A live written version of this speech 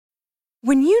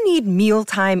When you need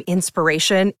mealtime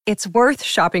inspiration, it's worth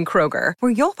shopping Kroger,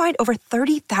 where you'll find over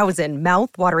 30,000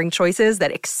 mouth-watering choices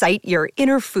that excite your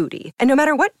inner foodie. And no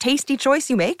matter what tasty choice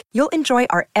you make, you'll enjoy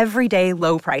our everyday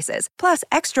low prices, plus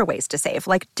extra ways to save,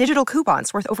 like digital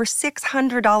coupons worth over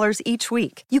 $600 each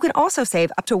week. You can also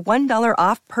save up to $1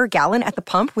 off per gallon at the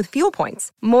pump with fuel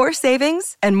points. More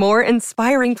savings and more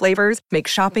inspiring flavors make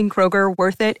shopping Kroger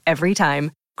worth it every time.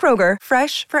 Kroger,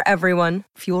 fresh for everyone.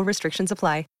 Fuel restrictions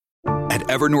apply. At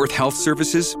Evernorth Health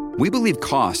Services, we believe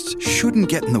costs shouldn't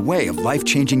get in the way of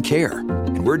life-changing care,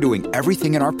 and we're doing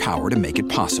everything in our power to make it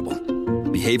possible.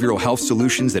 Behavioral health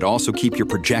solutions that also keep your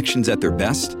projections at their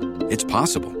best? It's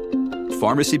possible.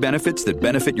 Pharmacy benefits that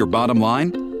benefit your bottom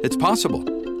line? It's possible.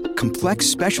 Complex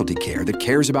specialty care that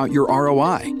cares about your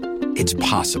ROI? It's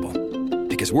possible.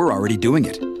 Because we're already doing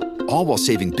it. All while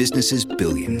saving businesses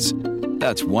billions.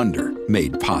 That's Wonder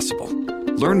made possible.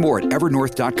 Learn more at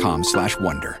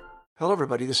evernorth.com/wonder. Hello,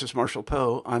 everybody. This is Marshall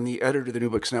Poe. I'm the editor of the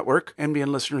New Books Network. NBN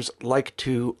listeners like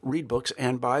to read books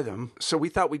and buy them. So we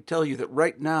thought we'd tell you that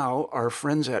right now, our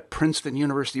friends at Princeton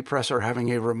University Press are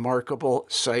having a remarkable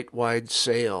site-wide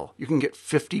sale. You can get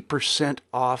 50%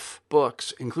 off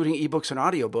books, including ebooks and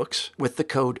audiobooks, with the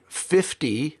code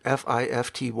 50,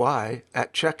 F-I-F-T-Y,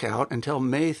 at checkout until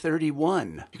May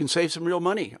 31. You can save some real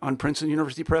money on Princeton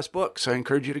University Press books. I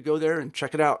encourage you to go there and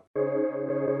check it out.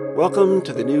 Welcome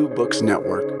to the New Books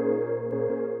Network.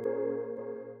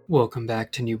 Welcome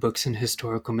back to New Books in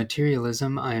Historical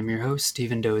Materialism. I am your host,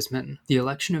 Stephen Dozeman. The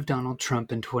election of Donald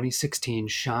Trump in 2016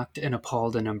 shocked and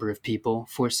appalled a number of people,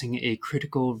 forcing a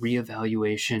critical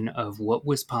reevaluation of what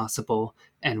was possible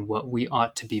and what we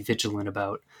ought to be vigilant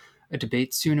about. A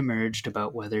debate soon emerged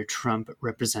about whether Trump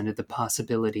represented the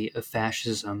possibility of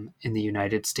fascism in the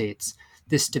United States.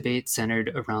 This debate centered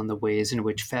around the ways in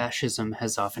which fascism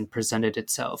has often presented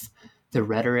itself, the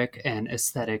rhetoric and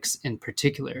aesthetics in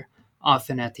particular,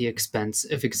 often at the expense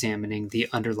of examining the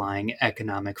underlying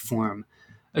economic form.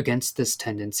 Against this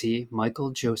tendency,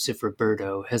 Michael Joseph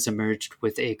Roberto has emerged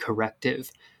with a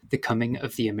corrective, The Coming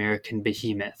of the American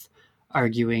Behemoth,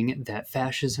 arguing that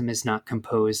fascism is not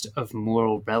composed of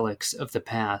moral relics of the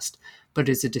past, but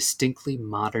is a distinctly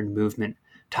modern movement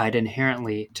tied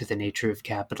inherently to the nature of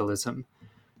capitalism.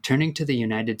 Turning to the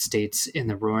United States in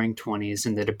the Roaring Twenties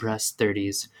and the Depressed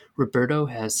 30s, Roberto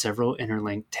has several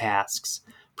interlinked tasks.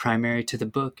 Primary to the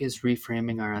book is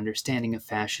reframing our understanding of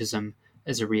fascism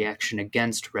as a reaction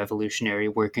against revolutionary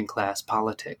working-class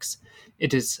politics.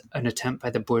 It is an attempt by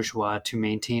the bourgeois to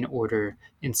maintain order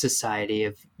in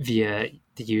society via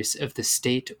the use of the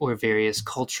state or various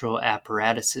cultural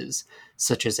apparatuses,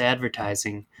 such as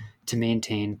advertising, to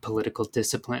maintain political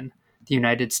discipline. The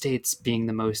United States, being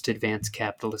the most advanced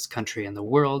capitalist country in the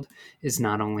world, is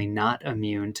not only not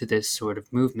immune to this sort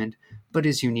of movement, but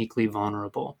is uniquely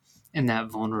vulnerable. And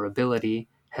that vulnerability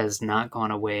has not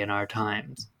gone away in our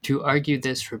times. To argue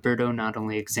this, Roberto not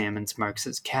only examines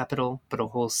Marx's Capital, but a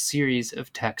whole series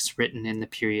of texts written in the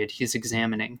period he's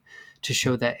examining, to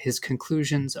show that his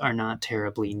conclusions are not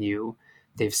terribly new.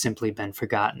 They've simply been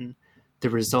forgotten. The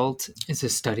result is a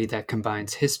study that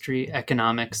combines history,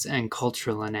 economics, and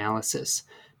cultural analysis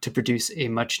to produce a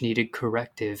much-needed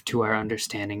corrective to our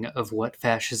understanding of what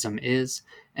fascism is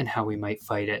and how we might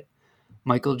fight it.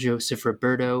 Michael Joseph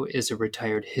Roberto is a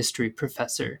retired history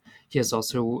professor. He has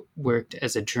also worked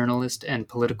as a journalist and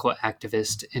political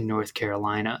activist in North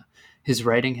Carolina. His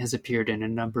writing has appeared in a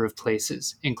number of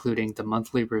places, including the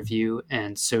Monthly Review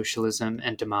and Socialism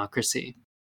and Democracy.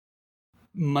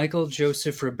 Michael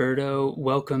Joseph Roberto,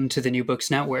 welcome to the New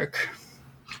Books Network.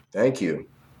 Thank you.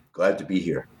 Glad to be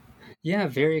here. Yeah,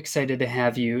 very excited to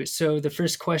have you. So the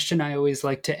first question I always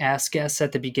like to ask guests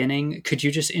at the beginning, could you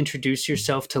just introduce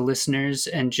yourself to listeners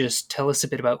and just tell us a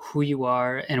bit about who you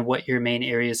are and what your main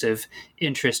areas of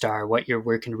interest are, what your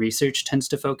work and research tends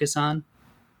to focus on?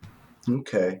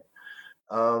 Okay.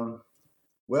 Let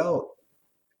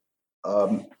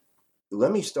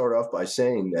me start off by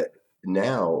saying that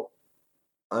now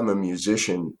I'm a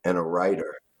musician and a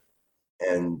writer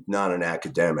and not an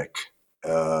academic.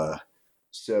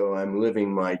 So I'm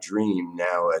living my dream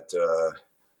now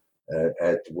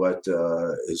at what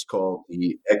is called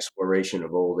the exploration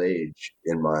of old age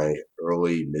in my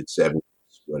early mid-70s,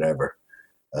 whatever.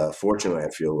 Fortunately, I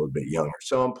feel a little bit younger.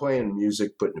 So I'm playing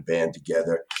music, putting a band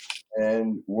together,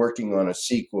 and working on a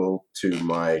sequel to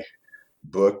my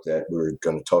book that we're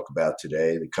going to talk about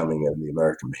today, The Coming of the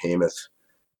American Behemoth.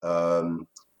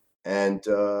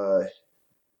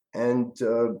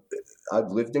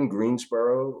 I've lived in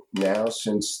Greensboro now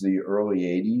since the early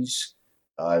 80s.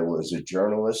 I was a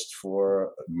journalist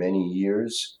for many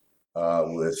years.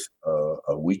 with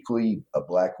a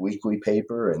black weekly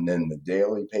paper, and then the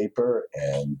daily paper,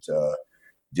 and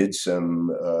did some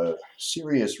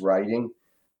serious writing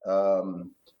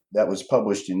that was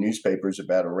published in newspapers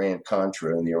about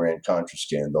Iran-Contra and the Iran-Contra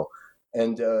scandal.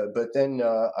 And but then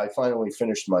I finally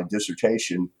finished my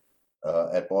dissertation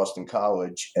at Boston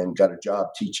College and got a job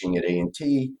teaching at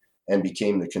A&T and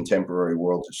became the contemporary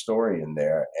world historian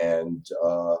there. And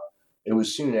it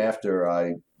was soon after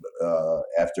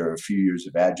after a few years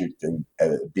of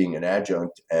being an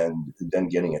adjunct and then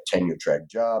getting a tenure track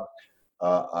job,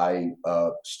 I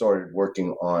started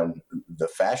working on the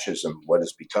fascism, what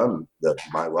has become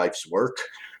my life's work,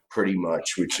 pretty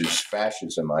much, which is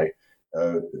fascism.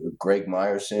 Greg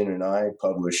Myerson and I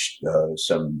published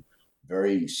some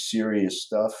very serious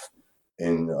stuff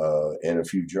in a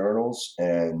few journals,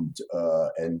 and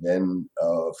then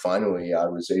finally I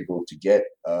was able to get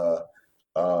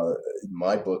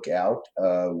my book out,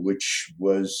 which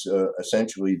was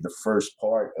essentially the first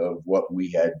part of what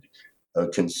we had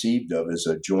conceived of as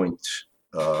a joint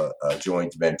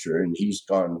venture. And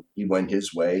he went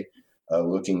his way,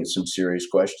 looking at some serious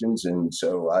questions, and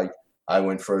so I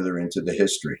went further into the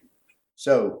history.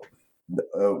 So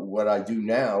what I do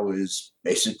now is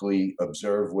basically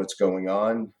observe what's going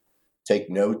on, take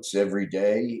notes every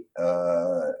day,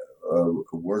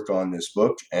 work on this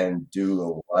book, and do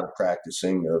a lot of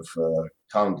practicing of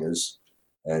congas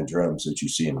and drums that you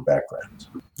see in the background.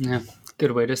 Yeah,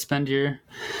 good way to spend your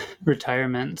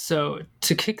retirement. So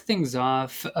to kick things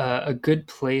off, a good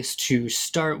place to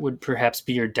start would perhaps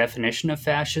be your definition of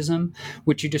fascism,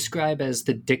 which you describe as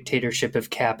the dictatorship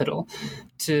of capital.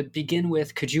 To begin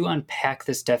with, could you unpack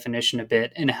this definition a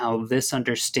bit and how this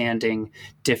understanding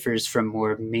differs from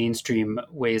more mainstream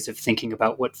ways of thinking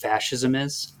about what fascism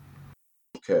is?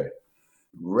 Okay.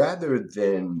 Rather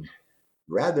than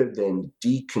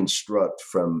deconstruct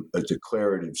from a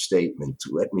declarative statement,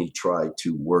 let me try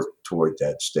to work toward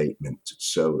that statement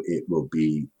so it will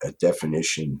be a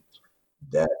definition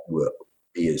that will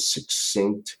be as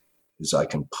succinct as I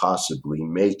can possibly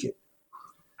make it.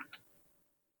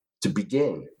 To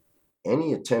begin,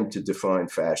 any attempt to define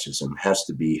fascism has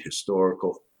to be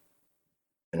historical,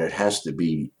 and it has to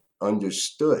be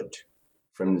understood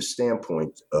from the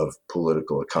standpoint of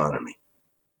political economy.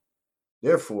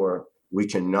 Therefore, we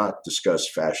cannot discuss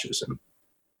fascism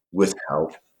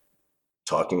without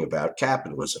talking about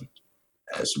capitalism,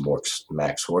 as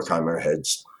Max Horkheimer had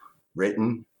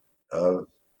written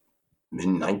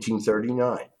in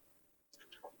 1939.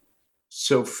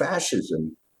 So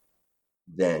fascism,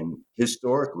 then,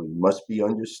 historically must be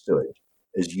understood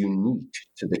as unique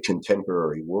to the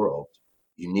contemporary world,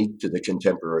 unique to the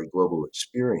contemporary global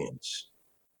experience,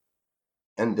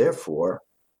 and therefore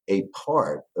a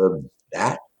part of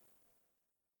that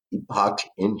epoch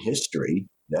in history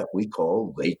that we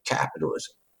call late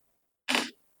capitalism.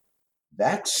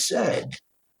 That said,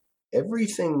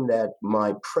 everything that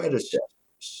my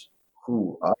predecessors,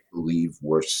 who I believe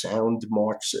were sound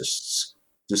Marxists,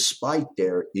 despite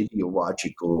their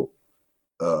ideological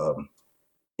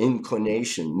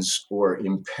inclinations or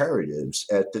imperatives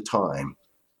at the time,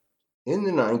 in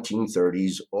the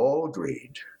 1930s all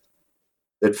agreed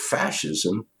that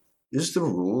fascism is the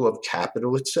rule of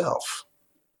capital itself.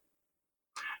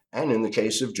 And in the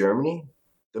case of Germany,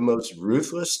 the most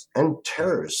ruthless and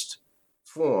terrorist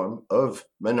form of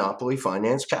monopoly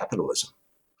finance capitalism.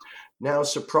 Now,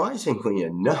 surprisingly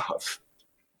enough,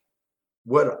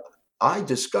 what I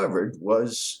discovered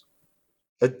was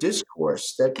a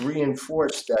discourse that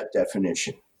reinforced that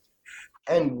definition.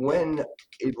 And when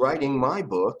writing my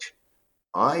book,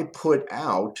 I put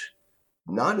out,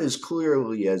 not as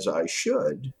clearly as I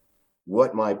should,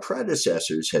 what my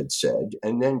predecessors had said,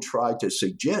 and then tried to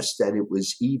suggest that it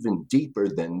was even deeper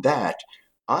than that.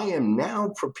 I am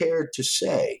now prepared to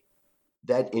say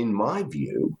that, in my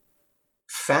view,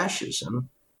 fascism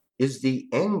is the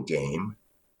end game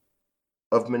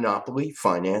of monopoly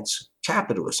finance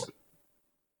capitalism.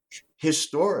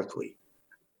 Historically,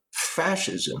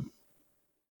 fascism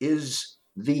is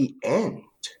the end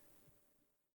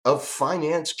of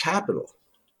finance capital,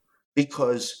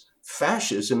 because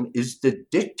fascism is the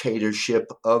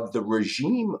dictatorship of the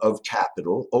regime of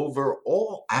capital over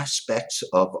all aspects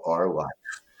of our life.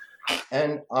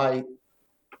 And I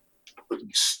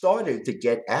started to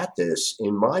get at this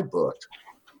in my book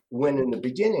when, in the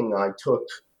beginning, I took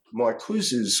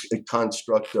Marcuse's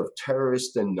construct of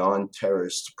terrorist and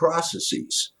non-terrorist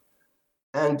processes.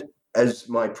 And as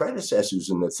my predecessors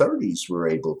in the 30s were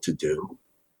able to do,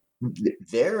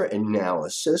 their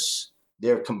analysis,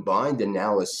 their combined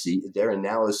analyses,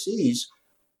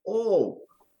 all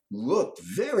looked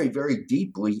very, very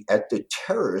deeply at the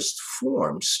terrorist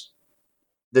forms,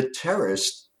 the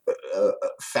terrorist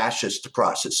fascist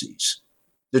processes,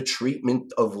 the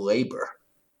treatment of labor,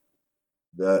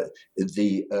 the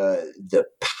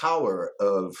power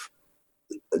of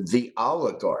the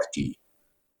oligarchy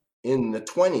in the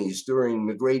 20s during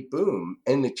the Great Boom,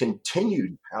 and the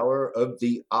continued power of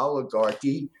the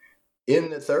oligarchy in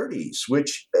the 30s,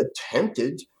 which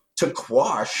attempted to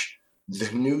quash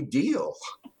the New Deal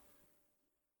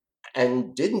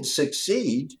and didn't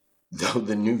succeed, though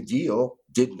the New Deal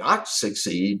did not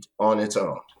succeed on its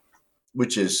own,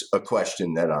 which is a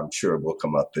question that I'm sure will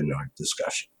come up in our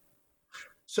discussion.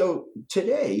 So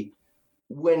today,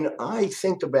 when I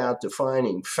think about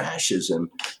defining fascism,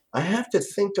 I have to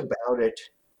think about it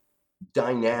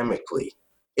dynamically.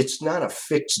 It's not a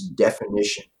fixed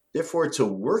definition. Therefore, it's a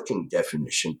working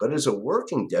definition. But as a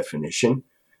working definition,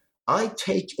 I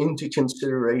take into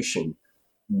consideration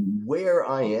where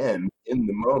I am in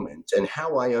the moment and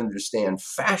how I understand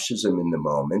fascism in the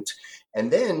moment,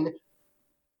 and then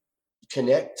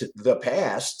connect the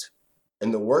past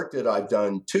and the work that I've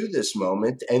done to this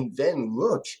moment, and then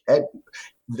look at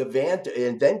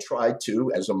and then try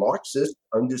to, as a Marxist,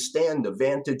 understand the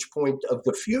vantage point of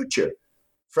the future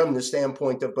from the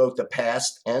standpoint of both the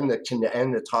past and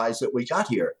the ties that we got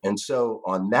here. And so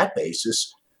on that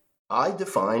basis, I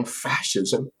define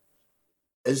fascism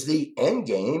as the end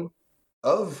game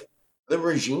of the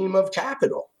regime of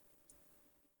capital,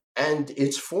 and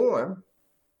its form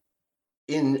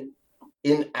in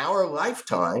our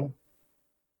lifetime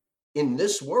in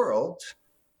this world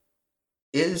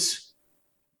is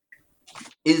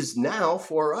now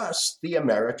for us the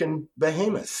American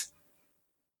behemoth,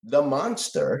 the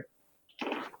monster,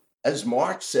 as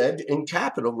Marx said in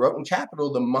Capital, wrote in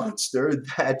Capital, the monster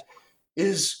that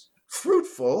is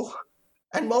fruitful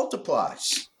and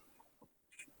multiplies.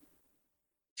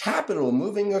 Capital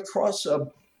moving across a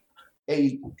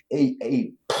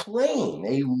plane,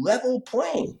 a level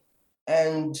plane,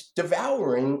 and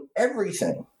devouring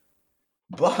everything.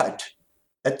 But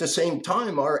at the same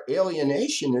time, our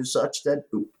alienation is such that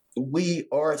we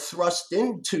are thrust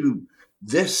into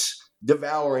this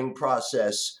devouring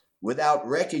process without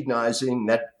recognizing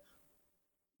that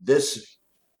this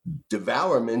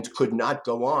devourment could not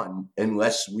go on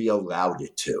unless we allowed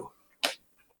it to,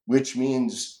 which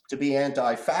means to be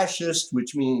anti-fascist,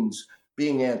 which means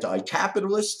being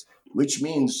anti-capitalist, which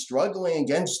means struggling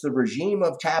against the regime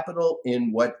of capital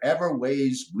in whatever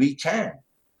ways we can.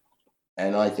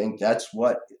 And I think that's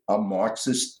what a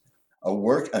Marxist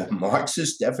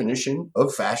definition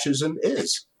of fascism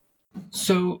is.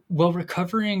 So, while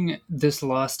recovering this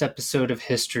lost episode of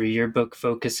history, your book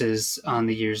focuses on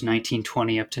the years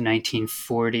 1920 up to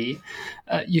 1940.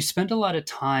 You spend a lot of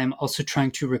time also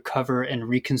trying to recover and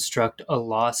reconstruct a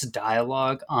lost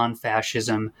dialogue on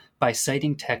fascism by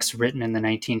citing texts written in the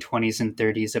 1920s and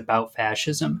 30s about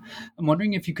fascism. I'm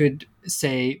wondering if you could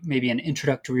say maybe an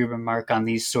introductory remark on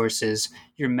these sources,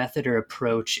 your method or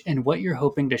approach, and what you're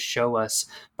hoping to show us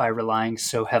by relying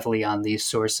so heavily on these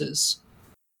sources.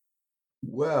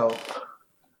 Well,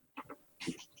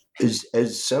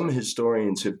 as some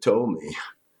historians have told me,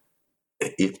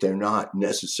 if they're not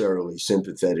necessarily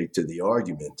sympathetic to the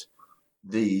argument,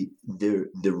 the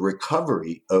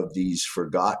recovery of these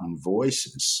forgotten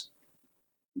voices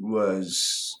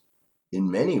was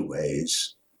in many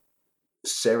ways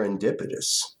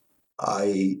serendipitous.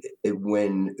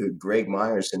 When Greg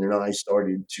Myerson and I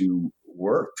started to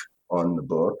work on the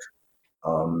book,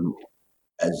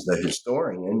 as the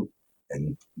historian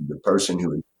and the person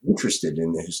who is interested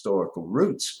in the historical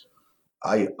roots,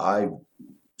 I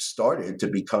started to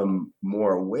become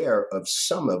more aware of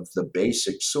some of the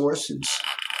basic sources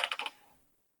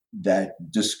that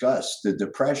discuss the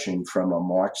Depression from a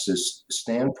Marxist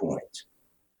standpoint.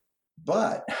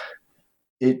 But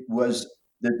it was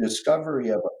the discovery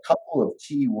of a couple of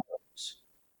key works,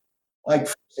 like,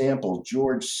 for example,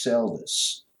 George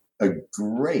Seldes, a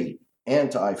great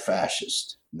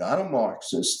anti-fascist, not a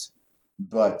Marxist,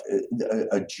 but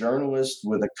a journalist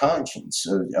with a conscience,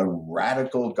 a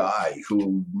radical guy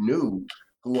who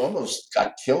almost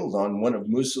got killed on one of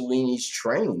Mussolini's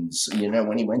trains,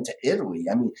 when he went to Italy.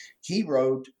 I mean, he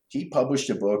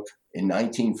published a book in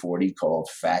 1940 called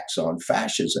Facts on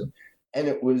Fascism. And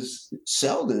it was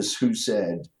Seldes who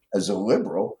said, as a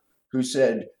liberal, who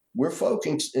said, we're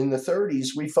focused in the 30s,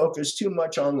 we focused too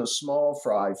much on the small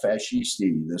fry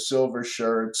fascisti, the silver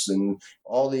shirts, and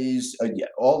all these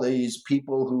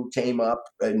people who came up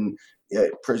and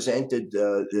presented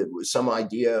some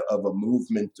idea of a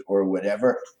movement or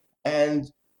whatever.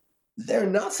 And they're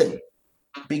nothing,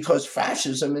 because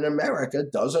fascism in America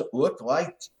doesn't look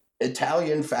like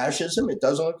Italian fascism. It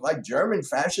doesn't look like German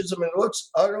fascism. It looks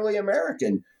utterly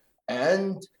American.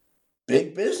 And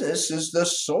big business is the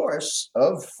source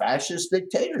of fascist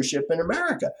dictatorship in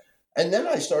America. And then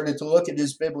I started to look at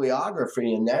his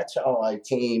bibliography, and that's how I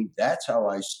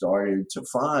started to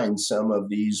find some of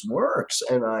these works.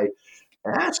 And I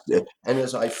asked it, and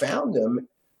as I found them,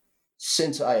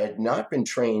 since I had not been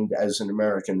trained as an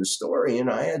American historian,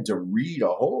 I had to read a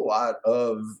whole lot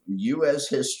of U.S.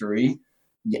 history.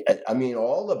 I mean,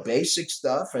 all the basic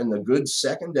stuff and the good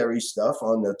secondary stuff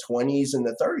on the 20s and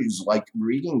the 30s, like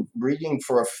reading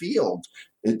for a field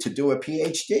to do a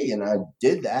PhD. And I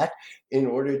did that in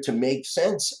order to make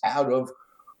sense out of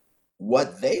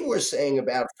what they were saying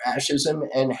about fascism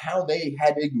and how they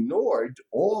had ignored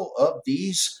all of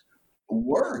these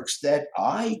works that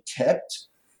I kept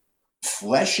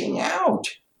fleshing out.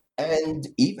 And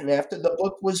even after the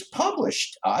book was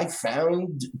published, I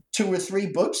found 2 or 3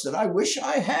 books that I wish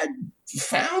I had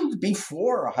found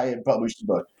before I had published the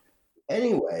book.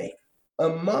 Anyway,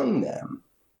 among them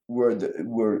were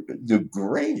the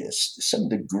greatest, some of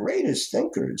the greatest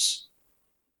thinkers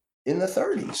in the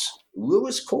 30s.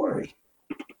 Louis Corey,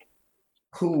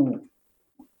 who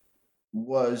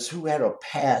had a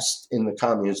past in the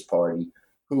Communist Party,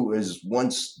 who was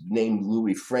once named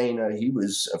Louis Freyna. He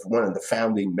was one of the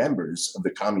founding members of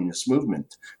the communist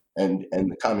movement and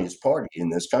the Communist Party in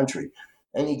this country.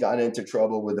 And he got into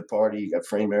trouble with the party, he got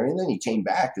framed, and then he came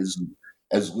back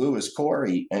as Louis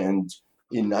Corey. And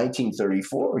in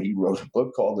 1934, he wrote a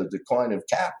book called The Decline of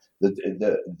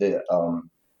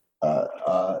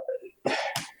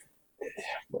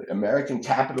American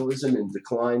Capitalism in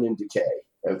Decline and Decay.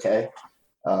 Okay.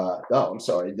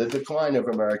 The Decline of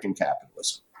American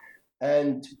Capitalism.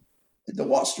 And the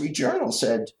Wall Street Journal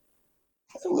said,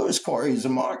 Louis Corey is a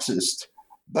Marxist,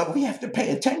 but we have to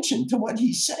pay attention to what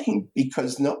he's saying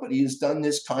because nobody has done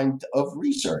this kind of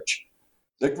research.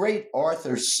 The great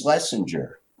Arthur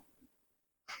Schlesinger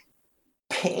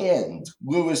panned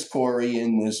Louis Corey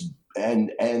in this,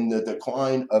 and the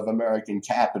Decline of American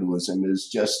Capitalism is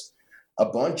just a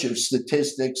bunch of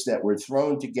statistics that were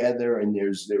thrown together, and there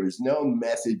is no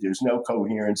method, there's no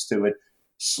coherence to it.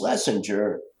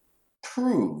 Schlesinger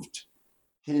proved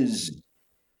his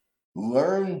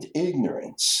learned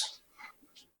ignorance,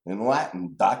 in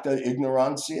Latin, docta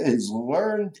ignorantia, his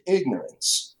learned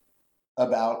ignorance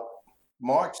about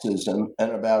Marxism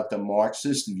and about the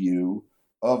Marxist view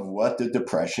of what the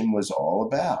Depression was all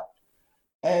about.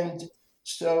 And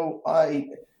so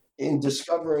in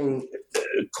discovering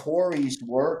Corey's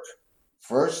work,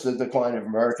 first The Decline of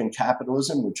American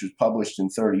Capitalism, which was published in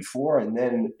 1934, and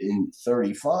then in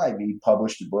 1935 he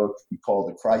published a book called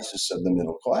The Crisis of the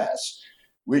Middle Class,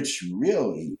 which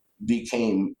really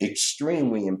became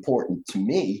extremely important to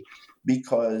me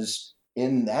because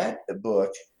in that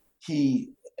book he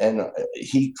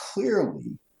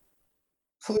clearly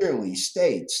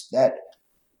states that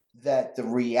the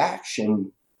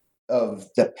reaction of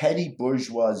the petty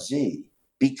bourgeoisie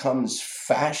becomes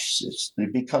fascist.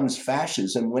 It becomes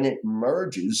fascism when it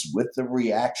merges with the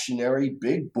reactionary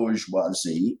big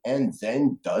bourgeoisie and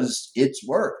then does its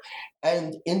work.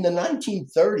 And in the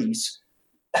 1930s,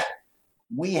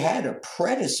 we had a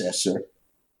predecessor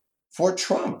for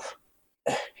Trump.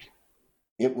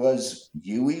 It was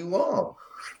Huey Long,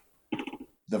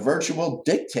 the virtual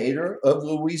dictator of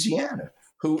Louisiana,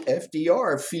 who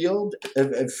FDR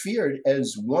feared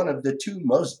as one of the 2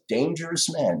 most dangerous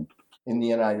men in the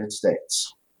United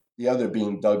States, the other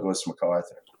being Douglas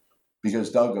MacArthur,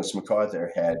 because Douglas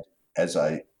MacArthur had, as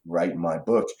I write in my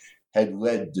book, had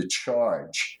led the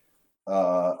charge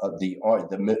of the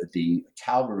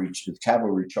cavalry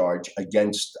charge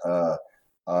against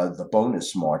the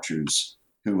bonus marchers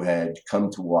who had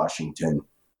come to Washington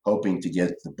hoping to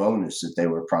get the bonus that they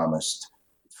were promised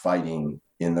fighting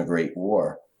in the Great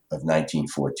War of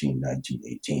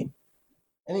 1914-1918.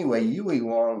 Anyway, Huey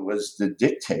Long was the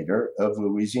dictator of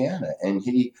Louisiana, and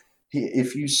he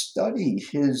if you study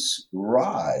his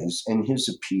rise and his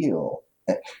appeal,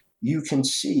 you can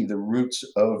see the roots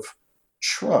of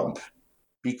Trump,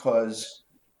 because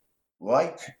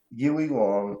like Huey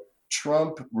Long,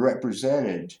 Trump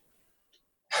represented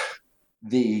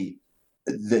the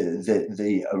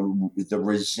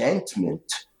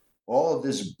resentment, all of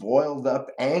this boiled up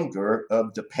anger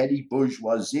of the petty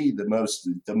bourgeoisie, the most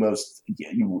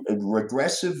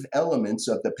regressive elements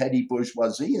of the petty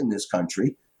bourgeoisie in this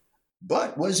country,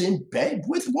 but was in bed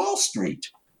with Wall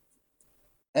Street.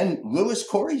 And Louis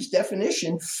Corey's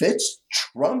definition fits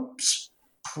Trump's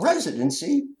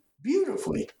presidency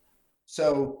beautifully.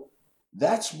 So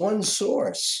that's one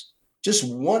source just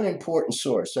one important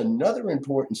source. Another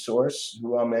important source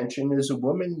who I'll mention is a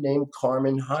woman named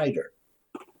Carmen Hyder,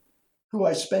 who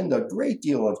I spend a great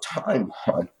deal of time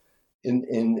on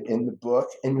in the book,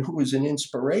 and who was an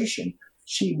inspiration.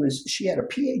 She had a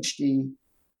PhD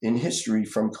in history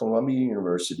from Columbia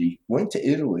University, went to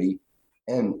Italy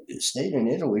and stayed in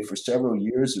Italy for several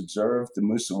years, observed the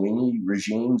Mussolini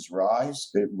regime's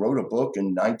rise. It wrote a book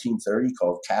in 1930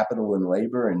 called Capital and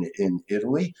Labor in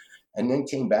Italy, and then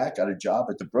came back, got a job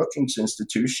at the Brookings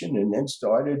Institution, and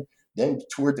then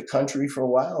toured the country for a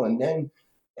while, and then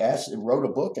wrote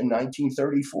a book in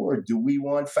 1934, Do We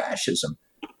Want Fascism?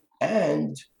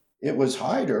 And it was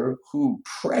Hyder who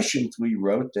presciently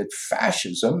wrote that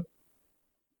fascism,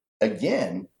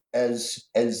 again, as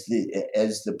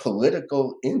the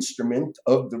political instrument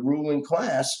of the ruling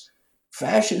class,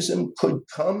 fascism could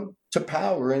come to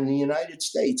power in the United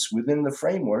States within the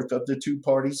framework of the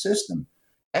two-party system.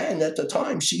 And at the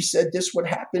time, she said this would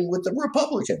happen with the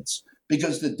Republicans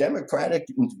because the Democratic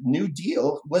New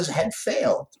Deal had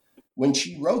failed. When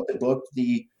she wrote the book,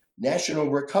 the National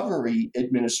Recovery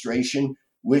Administration,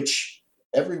 which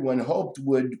everyone hoped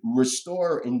would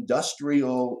restore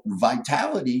industrial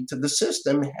vitality to the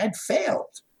system, had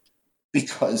failed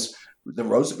because the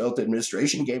Roosevelt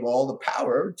administration gave all the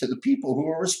power to the people who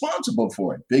were responsible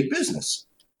for it, big business,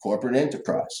 corporate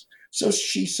enterprise. So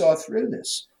she saw through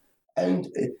this. And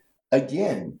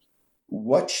again,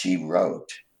 what she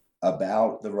wrote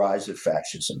about the rise of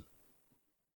fascism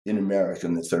in America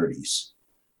in the 30s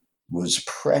was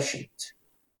prescient.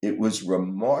 It was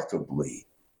remarkably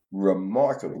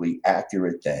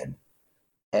accurate then,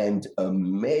 and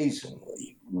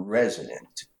amazingly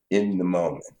resonant in the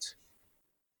moment,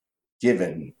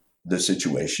 given the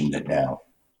situation that now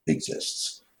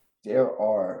exists. There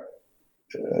are,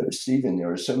 Stephen,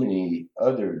 there are so many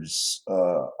others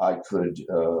I could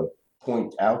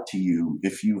point out to you.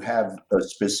 If you have a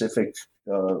specific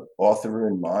author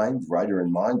in mind, writer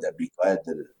in mind, I'd be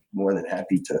more than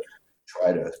happy to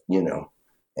try to,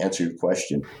 answer your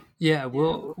question. Yeah,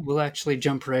 we'll actually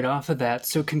jump right off of that.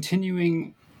 So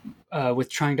continuing with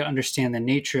trying to understand the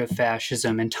nature of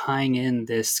fascism and tying in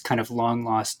this kind of long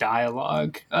lost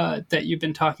dialogue that you've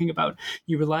been talking about,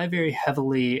 you rely very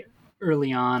heavily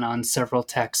early on several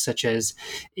texts such as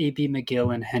A.B.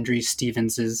 McGill and Henry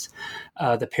Stevens's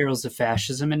The Perils of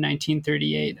Fascism in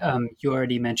 1938. You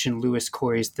already mentioned Lewis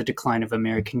Corey's The Decline of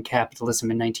American Capitalism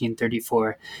in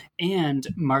 1934, and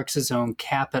Marx's own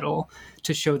Capital,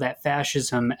 to show that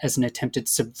fascism as an attempted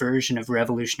subversion of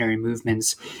revolutionary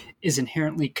movements is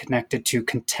inherently connected to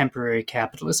contemporary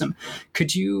capitalism.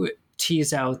 Could you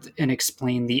tease out and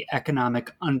explain the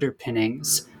economic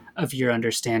underpinnings of your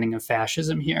understanding of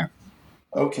fascism here?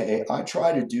 Okay, I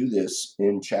try to do this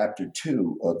in chapter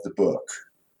 2 of the book,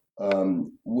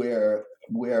 where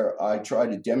I try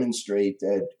to demonstrate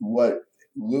that what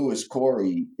Lewis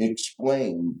Corey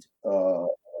explained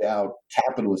about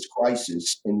capitalist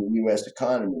crisis in the U.S.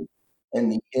 economy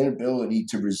and the inability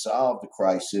to resolve the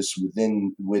crisis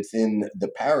within the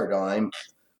paradigm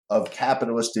of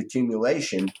capitalist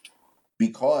accumulation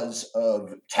because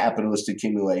of capitalist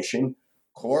accumulation.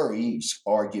 Corey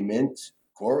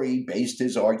based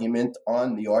his argument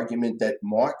on the argument that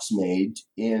Marx made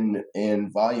in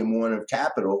Volume 1 of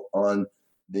Capital on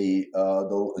the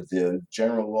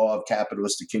general law of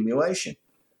capitalist accumulation.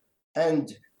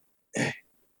 And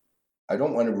I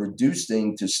don't want to reduce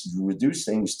things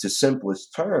to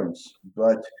simplest terms,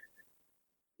 but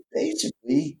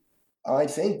basically, I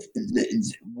think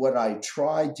what I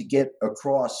tried to get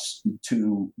across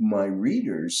to my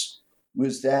readers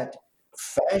was that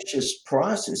fascist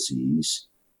processes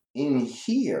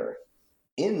inhere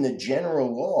in the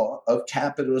general law of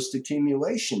capitalist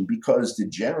accumulation, because the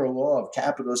general law of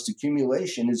capitalist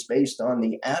accumulation is based on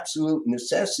the absolute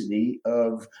necessity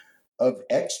of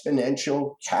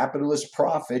exponential capitalist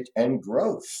profit and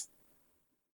growth.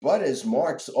 But as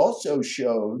Marx also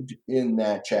showed in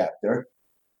that chapter,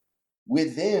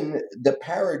 within the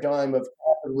paradigm of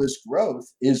capitalist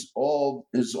growth is also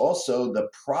the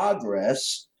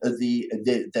progress,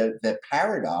 the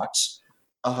paradox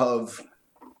of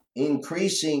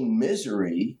increasing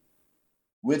misery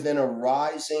within a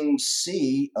rising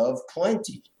sea of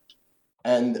plenty.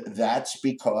 And that's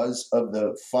because of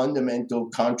the fundamental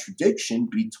contradiction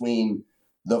between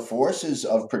the forces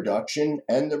of production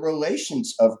and the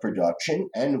relations of production,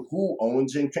 and who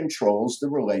owns and controls the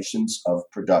relations of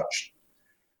production.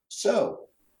 So,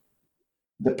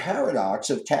 the paradox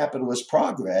of capitalist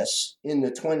progress in the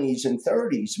 20s and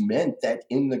 30s meant that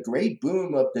in the great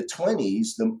boom of the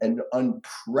 20s, an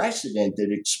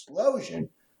unprecedented explosion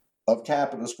of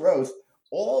capitalist growth,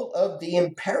 all of the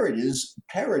imperatives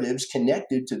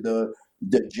connected to the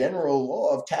general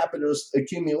law of capitalist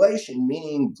accumulation,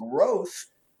 meaning growth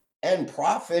and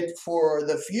profit for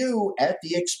the few at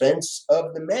the expense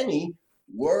of the many,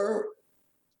 were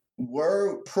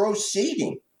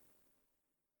proceeding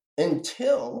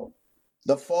until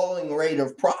the falling rate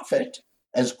of profit,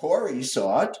 as Corey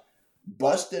saw it,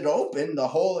 busted open the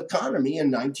whole economy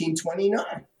in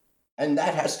 1929. And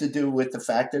that has to do with the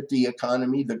fact that the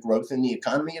economy, the growth in the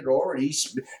economy, had already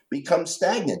become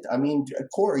stagnant. I mean,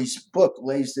 Corey's book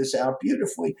lays this out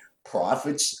beautifully.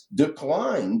 Profits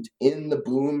declined in the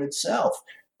boom itself,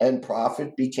 and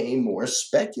profit became more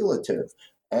speculative.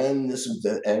 And this is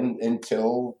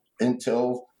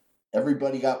until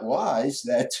everybody got wise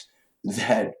that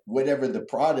whatever the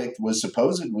product was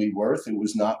supposedly worth, it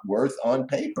was not worth on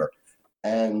paper,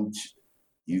 and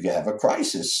you have a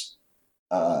crisis.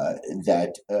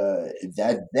 That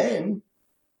then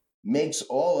makes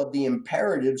all of the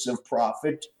imperatives of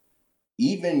profit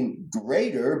even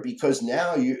greater, because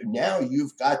now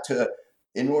you've got to,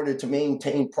 in order to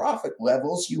maintain profit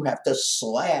levels, you have to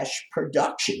slash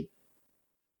production.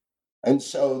 And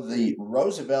so the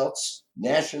Roosevelt's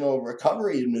National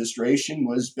Recovery Administration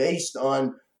was based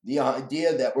on the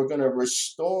idea that we're going to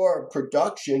restore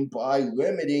production by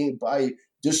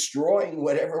destroying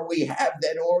whatever we have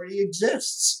that already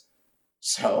exists.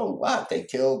 So what? They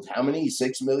killed how many?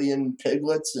 6 million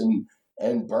piglets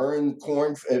and burned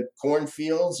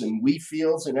cornfields and wheat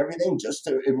fields and everything.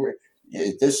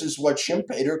 This is what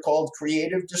Schumpeter called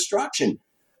creative destruction.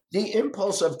 The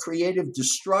impulse of creative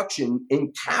destruction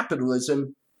in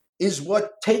capitalism is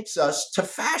what takes us to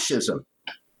fascism.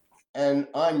 And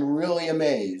I'm really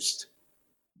amazed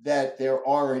that there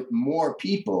aren't more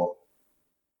people,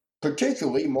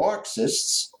 particularly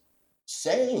Marxists,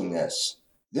 saying this.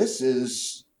 This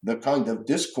is the kind of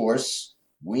discourse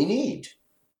we need.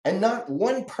 And not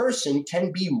one person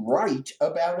can be right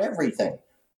about everything.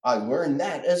 I learned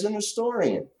that as an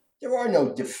historian. There are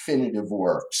no definitive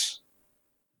works.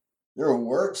 There are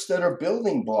works that are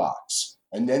building blocks.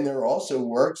 And then there are also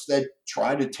works that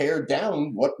try to tear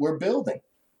down what we're building.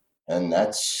 And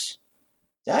that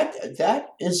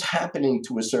is happening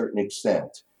to a certain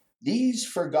extent. These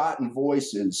forgotten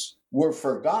voices were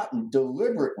forgotten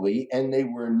deliberately, and they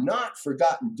were not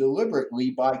forgotten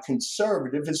deliberately by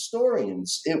conservative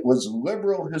historians. It was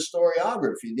liberal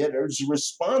historiography that is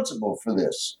responsible for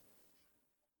this.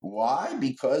 Why?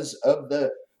 Because of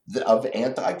of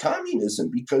anti-communism,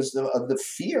 because of the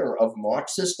fear of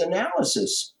Marxist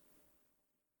analysis.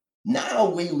 Now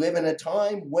we live in a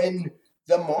time when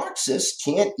the Marxists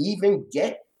can't even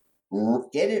get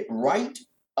it right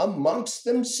amongst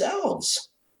themselves.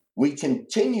 We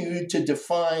continue to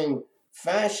define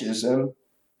fascism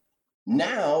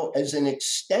now as an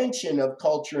extension of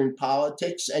culture and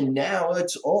politics, and now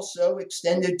it's also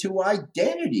extended to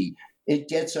identity. It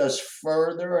gets us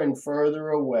further and further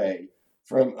away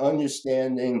from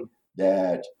understanding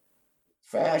that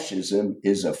fascism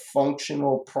is a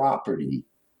functional property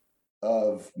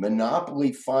of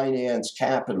monopoly finance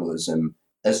capitalism,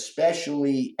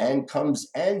 especially, and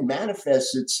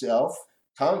manifests itself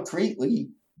concretely,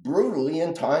 brutally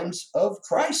in times of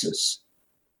crisis.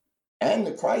 And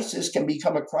the crisis can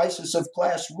become a crisis of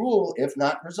class rule if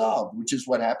not resolved, which is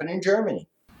what happened in Germany.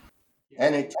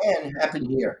 And it can happen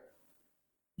here.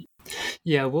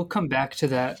 Yeah, we'll come back to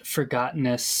that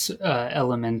forgottenness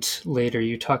element later.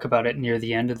 You talk about it near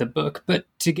the end of the book. But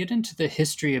to get into the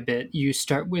history a bit, you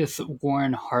start with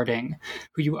Warren Harding,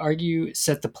 who you argue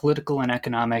set the political and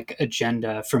economic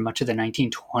agenda for much of the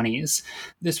 1920s.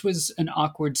 This was an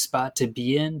awkward spot to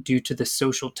be in due to the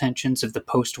social tensions of the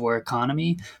post-war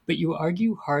economy, but you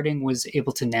argue Harding was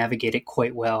able to navigate it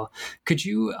quite well. Could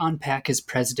you unpack his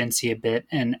presidency a bit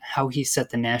and how he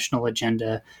set the national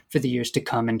agenda for the years to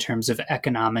come in terms of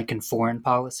economic and foreign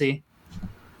policy?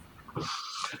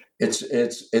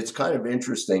 It's kind of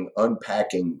interesting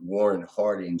unpacking Warren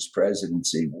Harding's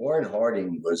presidency. Warren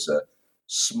Harding was a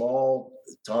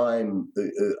small-time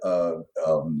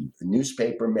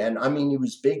newspaperman. I mean, he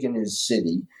was big in his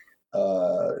city,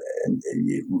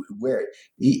 where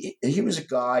he was a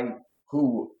guy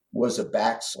who was a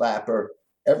backslapper.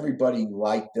 Everybody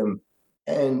liked him,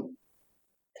 and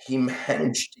he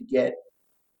managed to get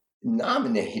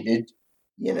nominated,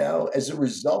 as a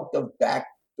result of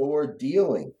backdoor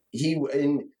dealing.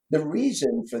 And the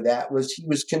reason for that was he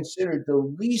was considered the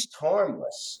least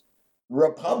harmless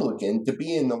Republican to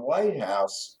be in the White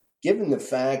House, given the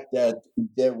fact that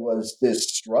there was this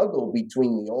struggle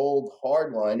between the old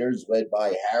hardliners led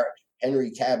by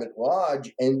Henry Cabot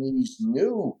Lodge and these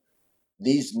new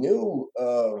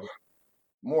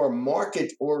more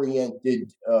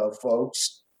market-oriented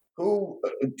folks who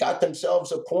got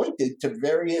themselves appointed to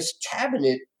various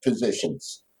cabinet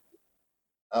positions.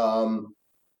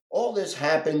 All this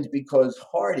happened because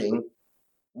Harding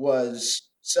was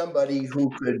somebody who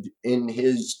could, in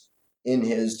his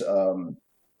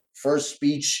first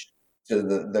speech to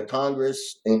the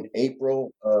Congress in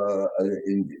April,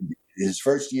 in his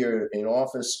first year in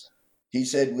office, he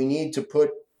said, we need to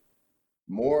put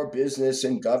more business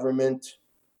in government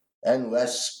and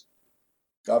less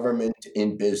government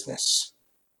in business.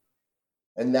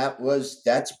 And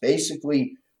that's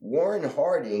basically, Warren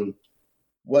Harding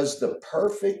was the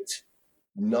perfect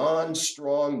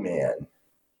non-strong man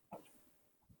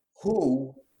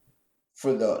who,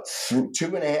 for the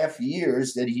 2.5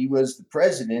 years that he was the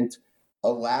president,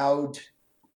 allowed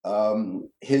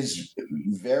his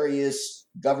various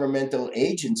governmental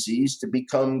agencies to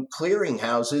become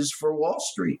clearinghouses for Wall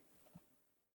Street.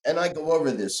 And I go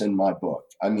over this in my book.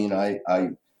 I mean, I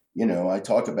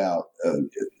talk about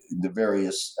the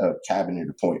various cabinet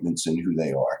appointments and who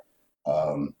they are.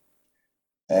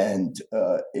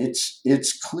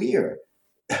 It's clear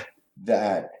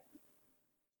that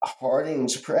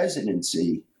Harding's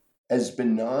presidency, as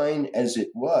benign as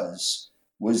it was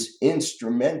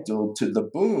instrumental to the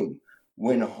boom.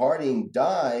 When Harding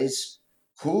dies,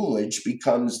 Coolidge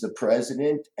becomes the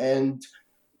president, and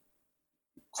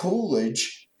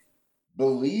Coolidge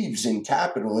believes in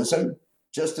capitalism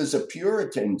just as a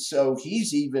Puritan, so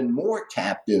he's even more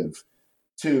captive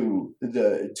to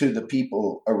the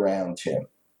people around him,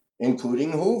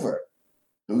 including Hoover,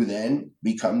 who then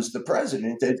becomes the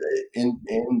president in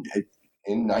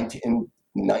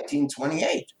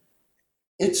 1928.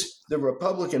 It's the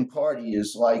Republican Party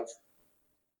is like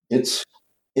it's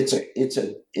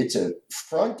a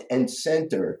front and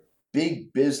center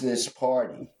big business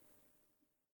party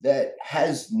that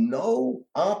has no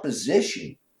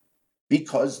opposition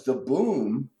because the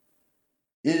boom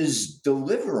is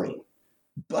delivering,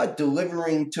 but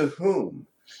delivering to whom?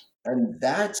 And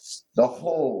that's the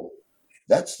whole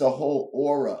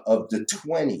aura of the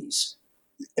 20s.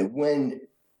 When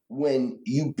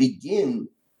you begin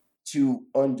to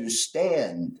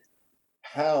understand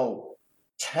how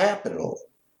capital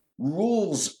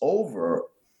rules over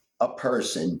a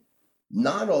person,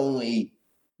 not only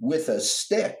with a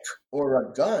stick or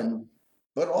a gun,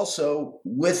 but also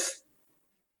with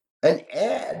an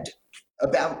ad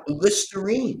about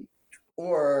Listerine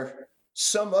or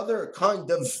some other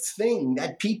kind of thing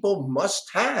that people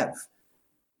must have.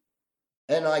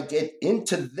 And I get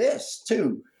into this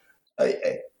too.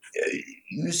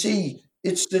 You see,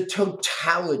 it's the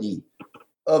totality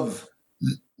of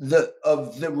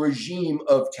the regime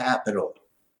of capital.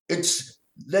 It's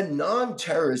the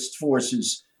non-terrorist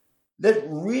forces that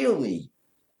really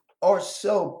are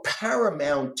so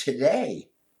paramount today,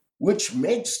 which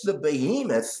makes the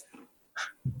behemoth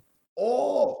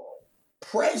all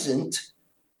present,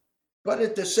 but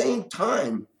at the same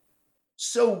time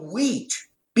so weak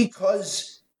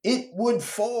because it would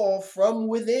fall from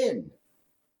within,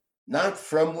 not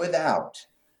from without,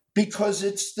 because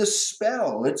it's the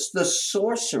spell, it's the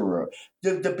sorcerer.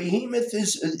 The behemoth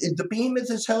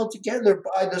is held together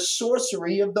by the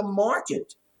sorcery of the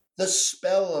market, the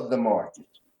spell of the market.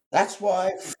 That's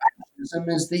why fascism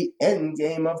is the end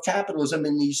game of capitalism.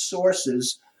 And these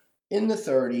sources in the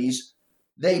 30s,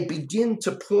 they begin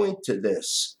to point to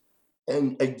this.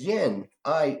 And again,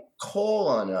 I call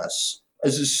on us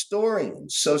as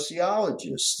historians,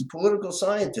 sociologists, political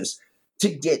scientists, to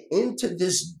get into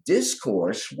this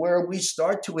discourse where we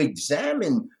start to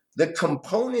examine the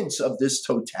components of this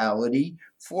totality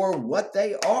for what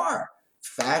they are: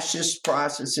 fascist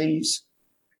processes,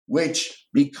 which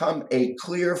become a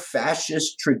clear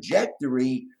fascist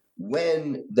trajectory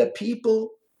when the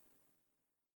people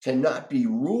cannot be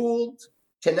ruled,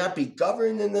 cannot be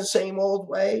governed in the same old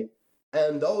way,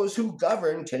 and those who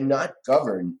govern cannot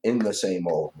govern in the same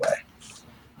old way.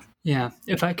 Yeah,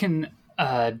 if I can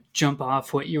jump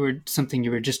off something you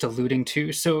were just alluding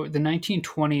to. So the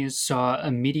 1920s saw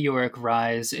a meteoric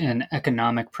rise in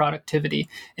economic productivity,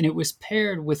 and it was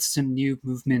paired with some new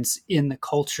movements in the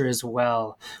culture as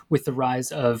well, with the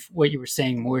rise of what you were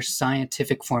saying, more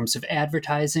scientific forms of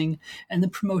advertising and the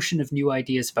promotion of new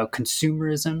ideas about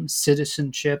consumerism,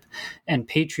 citizenship, and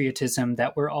patriotism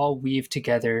that were all weaved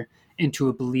together into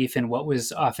a belief in what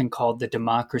was often called the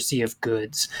democracy of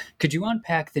goods. Could you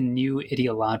unpack the new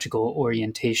ideological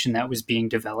orientation that was being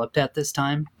developed at this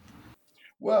time?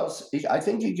 Well, I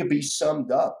think it could be summed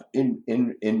up in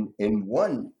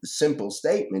one simple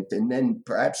statement, and then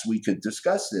perhaps we could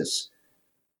discuss this.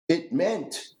 It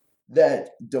meant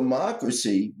that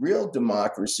democracy, real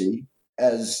democracy,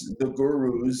 as the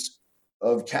gurus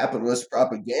of capitalist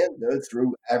propaganda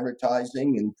through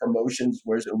advertising and promotions,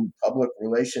 whereas in public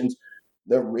relations,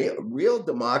 the real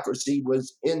democracy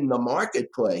was in the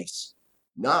marketplace,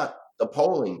 not the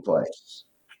polling place.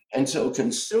 And so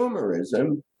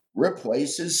consumerism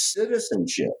replaces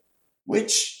citizenship,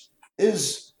 which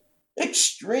is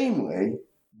extremely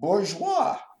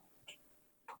bourgeois,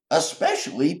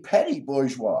 especially petty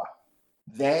bourgeois,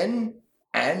 then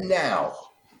and now.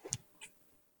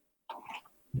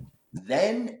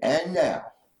 Then and now.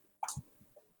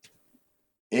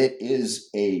 It is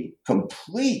a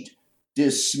complete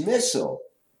dismissal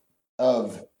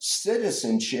of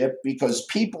citizenship because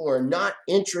people are not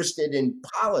interested in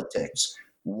politics.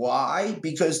 Why?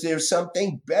 Because there's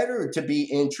something better to be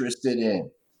interested in.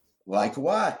 Like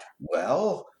what?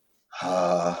 Well,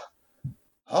 oh,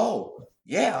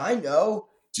 yeah, I know.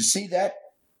 Did you see that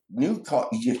new car?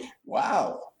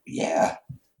 Wow, yeah.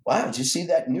 Wow, did you see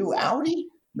that new Audi?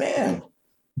 Man,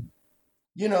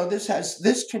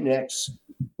 this connects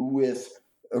with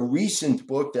a recent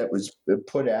book that was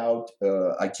put out.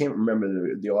 I can't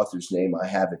remember the author's name. I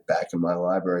have it back in my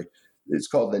library. It's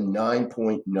called The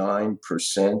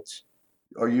 9.9%.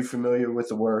 Are you familiar with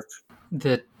the work?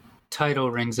 The title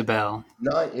rings a bell.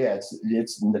 It's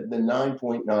the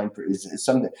 9.9%. It's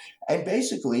something, and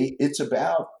basically it's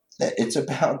about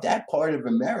that part of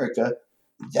America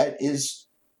that is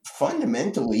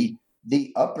fundamentally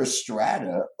the upper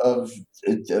strata of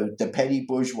the petty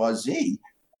bourgeoisie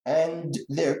and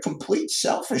their complete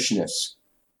selfishness.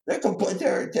 The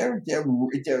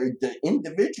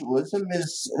individualism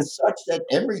is such that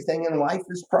everything in life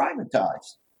is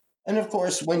privatized. And of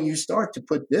course, when you start to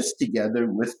put this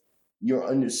together with your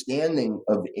understanding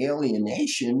of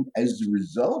alienation as a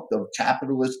result of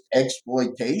capitalist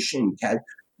exploitation,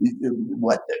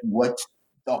 what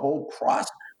the whole process,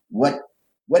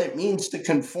 what it means to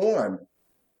conform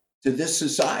to this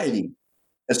society,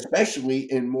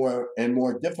 especially in more and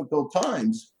more difficult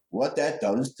times, what that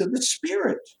does to the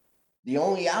spirit. The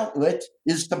only outlet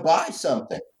is to buy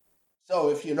something. So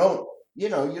if you don't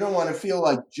want to feel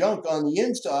like junk on the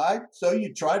inside, so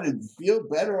you try to feel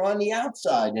better on the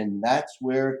outside. And that's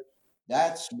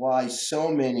why so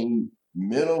many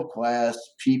middle class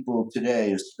people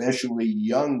today, especially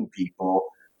young people,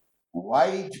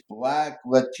 white, black,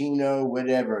 Latino,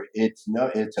 whatever, it's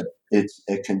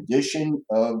a condition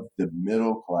of the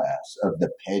middle class, of the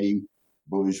petty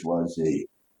bourgeoisie.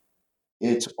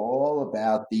 It's all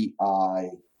about the I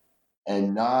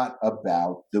and not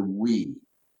about the we.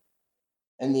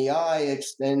 And the I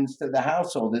extends to the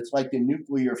household. It's like the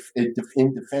nuclear, in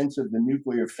defense of the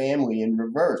nuclear family in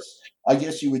reverse. I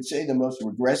guess you would say the most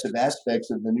regressive aspects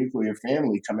of the nuclear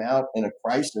family come out in a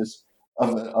crisis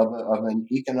of an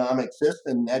economic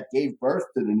system that gave birth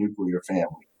to the nuclear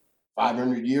family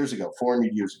 500 years ago,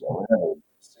 400 years ago, whatever,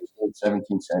 16th,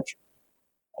 17th century.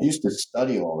 I used to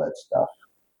study all that stuff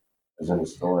as an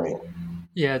historian.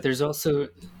 Yeah, there's also,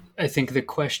 I think, the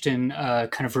question,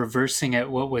 kind of reversing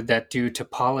it, what would that do to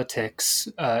politics?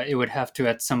 It would have to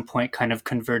at some point kind of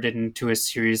convert it into a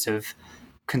series of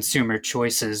consumer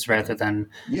choices rather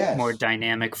than more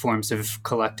dynamic forms of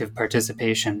collective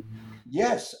participation.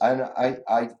 Yes, and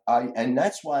and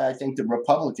that's why I think the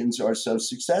Republicans are so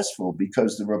successful,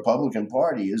 because the Republican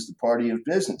Party is the party of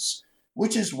business,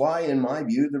 which is why, in my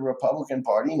view, the Republican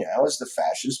Party now is the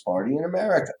fascist party in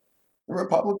America. The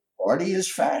Republican Party is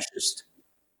fascist.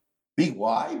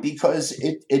 Why? Because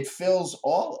it fills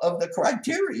all of the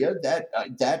criteria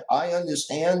that I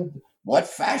understand what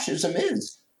fascism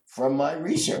is from my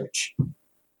research.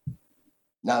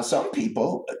 Now, some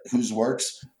people whose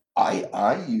works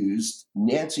I used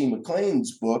Nancy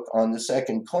MacLean's book on the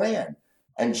Second Klan,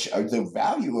 and the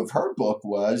value of her book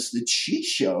was that she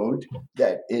showed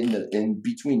that in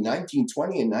between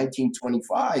 1920 and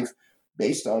 1925,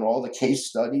 based on all the case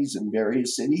studies in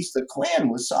various cities, the Klan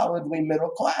was solidly middle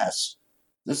class.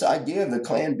 This idea of the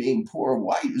Klan being poor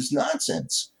white is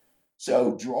nonsense.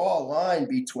 So draw a line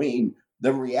between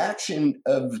the reaction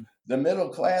of the middle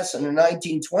class in the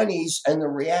 1920s and the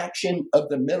reaction of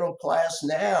the middle class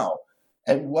now.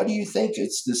 And what do you think?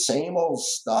 It's the same old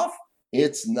stuff?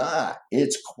 It's not.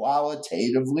 It's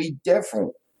qualitatively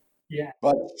different. Yeah.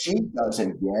 But she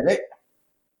doesn't get it.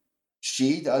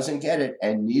 She doesn't get it.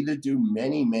 And neither do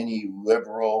many, many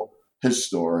liberal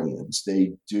historians.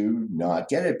 They do not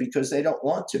get it because they don't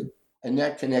want to. And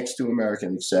that connects to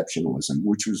American exceptionalism,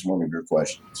 which was one of your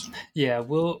questions. Yeah,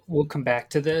 we'll come back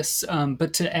to this.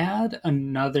 But to add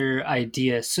another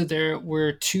idea, so there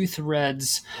were two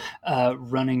threads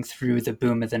running through the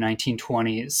boom of the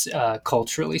 1920s,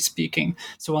 culturally speaking.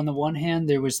 So on the one hand,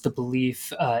 there was the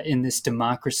belief in this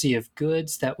democracy of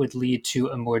goods that would lead to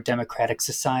a more democratic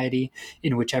society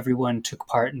in which everyone took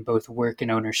part in both work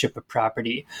and ownership of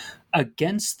property.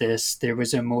 Against this, there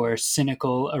was a more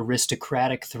cynical,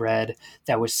 aristocratic thread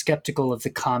that was skeptical of the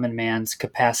common man's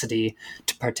capacity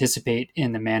to participate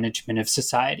in the management of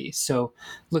society. So,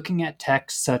 looking at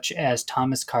texts such as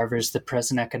Thomas Carver's The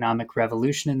Present Economic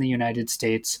Revolution in the United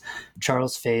States,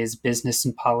 Charles Fay's Business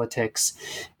and Politics,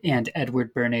 and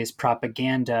Edward Bernay's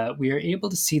Propaganda, we are able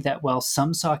to see that while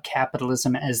some saw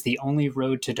capitalism as the only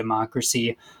road to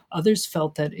democracy, others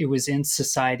felt that it was in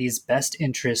society's best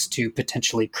interest to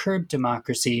potentially curb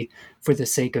democracy for the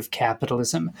sake of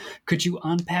capitalism. Could you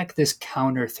unpack this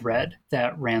counter thread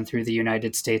that ran through the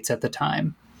United States at the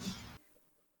time?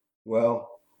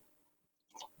 Well,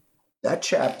 that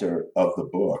chapter of the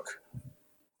book,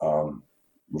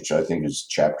 which I think is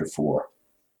chapter 4,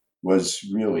 was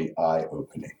really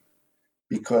eye-opening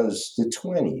because the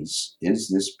 20s is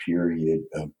this period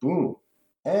of boom.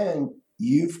 And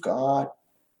you've got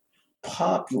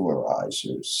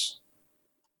popularizers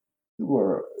who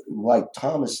are like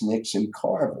Thomas Nixon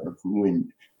Carver, who,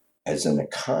 as an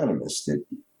economist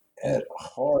at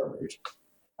Harvard,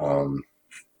 or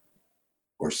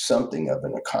something of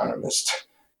an economist,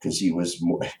 because he was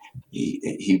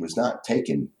not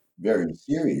taken very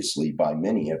seriously by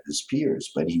many of his peers,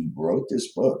 but he wrote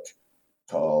this book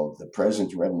called The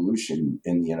Present Revolution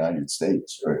in the United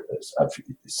States, or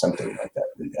something like that,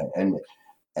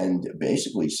 and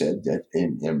basically said that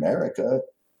in America,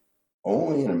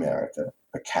 only in America,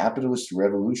 a capitalist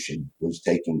revolution was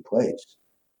taking place.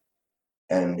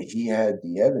 And he had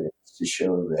the evidence to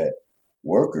show that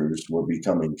workers were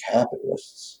becoming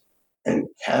capitalists, and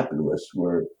capitalists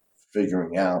were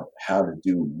figuring out how to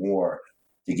do more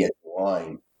to get in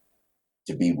line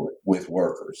to be with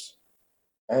workers.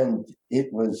 And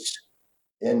his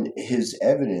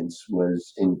evidence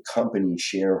was in company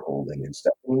shareholding and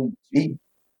stuff. And he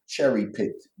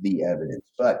cherry-picked the evidence,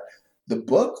 but the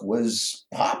book was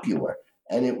popular.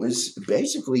 And it was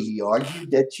basically, he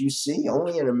argued that, you see,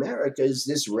 only in America is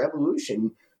this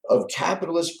revolution of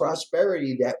capitalist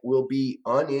prosperity that will be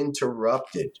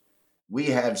uninterrupted. We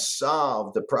have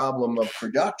solved the problem of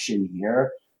production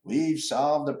here. We've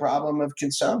solved the problem of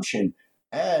consumption.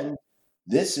 And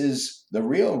this is the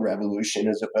real revolution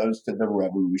as opposed to the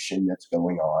revolution that's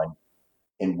going on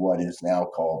in what is now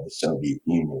called the Soviet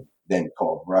Union, then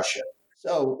called Russia.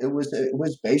 So it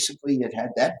was basically, it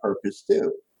had that purpose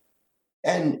too.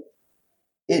 And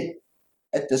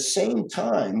at the same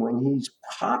time, when he's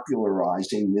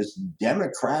popularizing this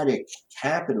democratic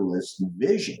capitalist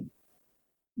vision,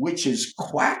 which is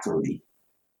quackery,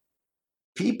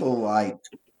 people like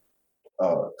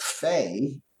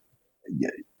Fay,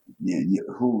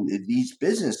 who these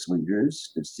business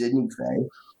leaders, Sidney Fay,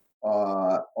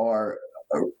 are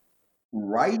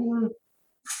writing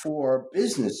for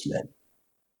businessmen.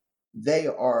 They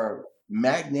are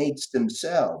magnates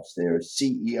themselves. They're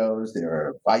CEOs,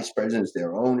 they're vice presidents,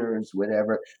 they're owners,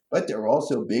 whatever, but they're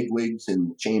also bigwigs in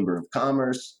the Chamber of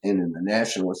Commerce and in the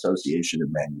National Association of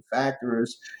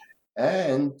Manufacturers.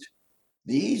 And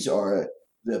these are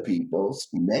the people,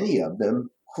 many of them,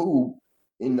 who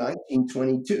in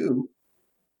 1922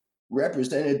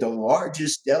 represented the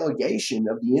largest delegation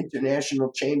of the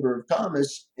International Chamber of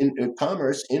Commerce in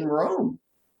Rome,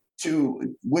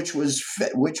 which was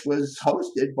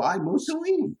hosted by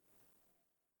Mussolini.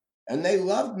 And they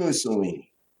loved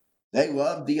Mussolini. They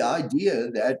loved the idea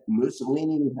that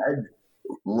Mussolini had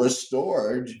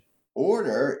restored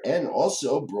order and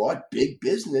also brought big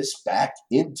business back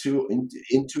into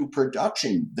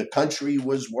production. The country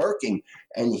was working,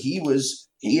 and he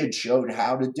had showed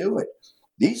how to do it.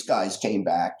 These guys came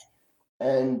back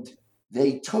and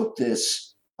they took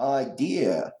this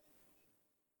idea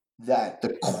that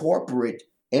the corporate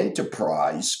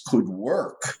enterprise could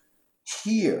work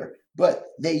here, but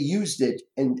they used it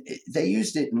in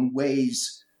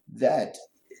ways that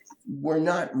were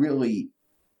not really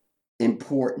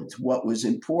important. What was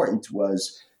important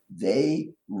was they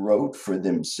wrote for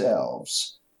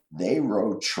themselves. They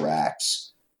wrote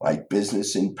tracts like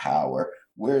Business and Power,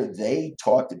 where they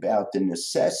talked about the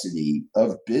necessity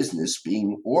of business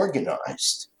being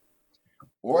organized.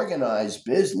 Organized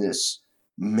business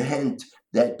meant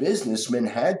that businessmen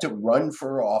had to run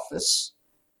for office,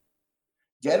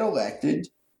 get elected,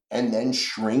 and then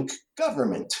shrink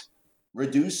government,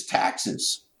 reduce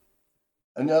taxes.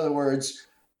 In other words,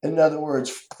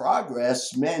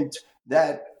 progress meant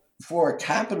that for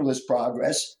capitalist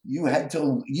progress, you had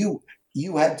to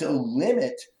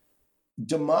limit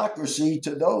democracy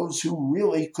to those who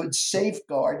really could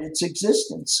safeguard its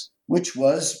existence, which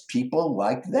was people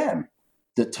like them,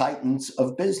 the titans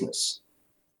of business.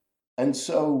 And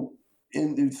so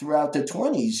throughout the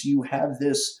 20s, you have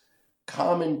this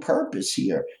common purpose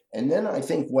here. And then I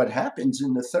think what happens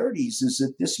in the 30s is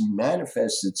that this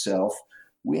manifests itself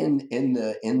in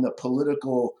the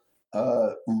political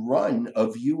run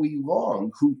of Huey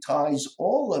Long, who ties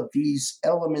all of these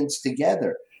elements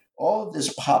together. All of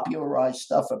this popularized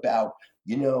stuff about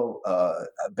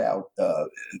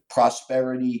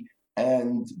prosperity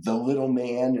and the little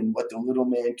man and what the little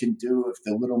man can do if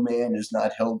the little man is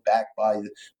not held back by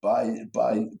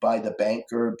the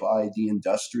banker, by the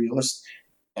industrialist.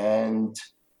 And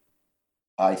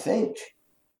I think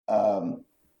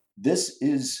this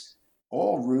is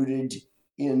all rooted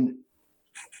in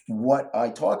what I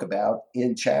talk about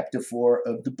in chapter 4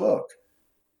 of the book.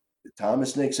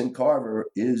 Thomas Nixon Carver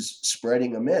is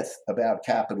spreading a myth about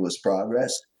capitalist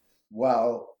progress,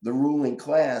 while the ruling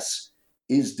class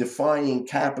is defining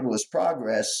capitalist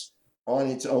progress on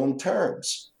its own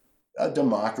terms, a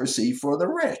democracy for the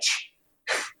rich,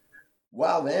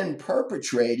 while then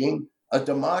perpetrating a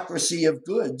democracy of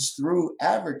goods through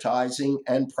advertising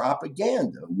and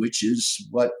propaganda, which is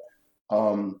what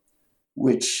the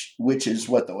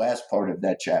last part of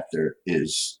that chapter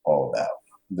is all about.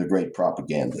 The great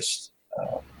propagandist.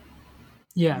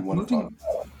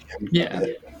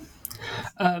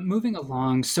 Moving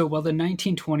along, so while the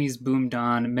 1920s boomed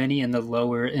on, many in the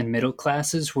lower and middle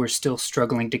classes were still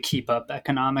struggling to keep up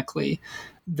economically.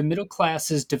 The middle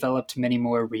classes developed many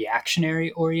more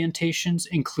reactionary orientations,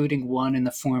 including one in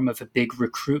the form of a big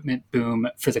recruitment boom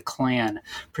for the Klan,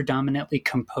 predominantly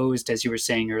composed, as you were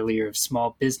saying earlier, of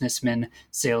small businessmen,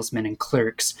 salesmen, and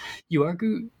clerks. You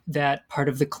argue that part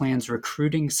of the Klan's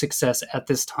recruiting success at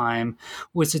this time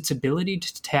was its ability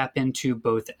to tap into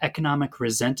both economic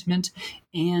resentment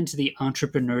and the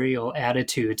entrepreneurial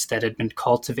attitudes that had been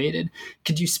cultivated.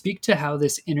 Could you speak to how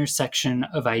this intersection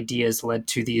of ideas led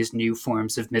to these new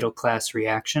forms of middle-class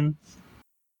reaction?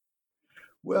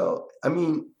 Well, I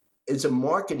mean, it's a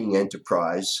marketing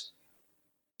enterprise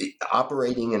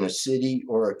operating in a city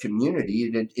or a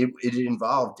community. It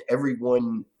involved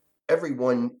everyone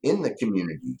in the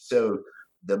community. So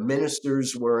the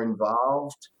ministers were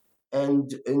involved,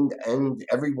 and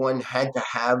everyone had to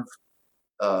have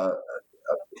the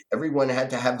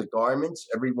garments.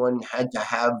 Everyone had to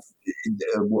have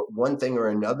one thing or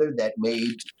another that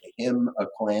made him a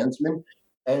Klansman,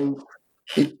 and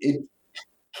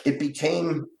it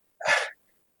became,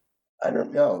 I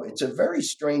don't know. It's a very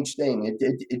strange thing.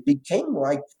 It became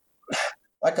like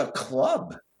a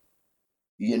club,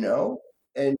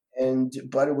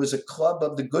 but it was a club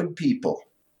of the good people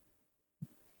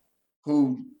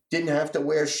who didn't have to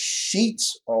wear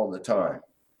sheets all the time.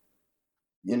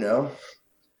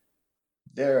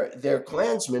 They're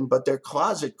Klansmen, but they're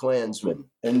closet Klansmen,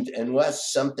 and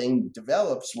unless something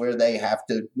develops where they have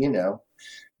to,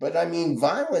 But I mean,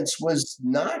 violence was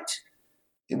not.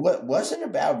 It wasn't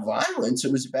about violence.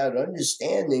 It was about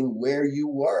understanding where you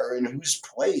were and whose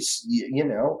place,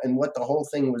 and what the whole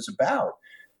thing was about.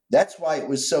 That's why it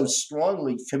was so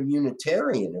strongly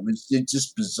communitarian. It's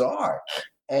just bizarre.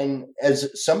 And as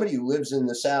somebody who lives in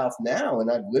the South now,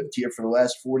 and I've lived here for the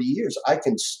last 40 years, I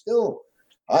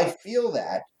feel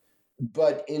that,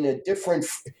 but it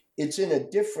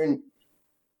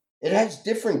has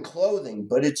different clothing,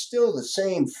 but it's still the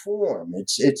same form.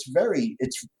 It's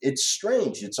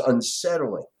strange. It's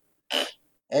unsettling.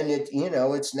 And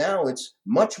it's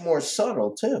much more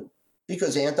subtle too,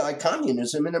 because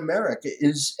anti-communism in America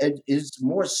is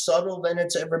more subtle than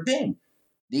it's ever been.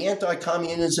 The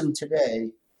anti-communism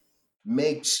today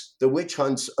makes the witch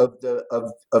hunts of the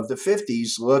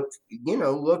 50s look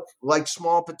like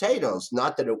small potatoes.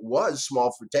 Not that it was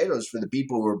small potatoes for the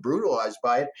people who were brutalized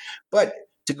by it, but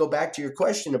to go back to your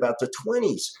question about the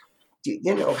 20s,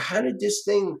 how did this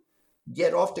thing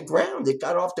get off the ground? It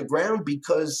got off the ground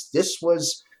because this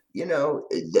was,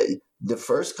 the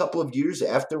first couple of years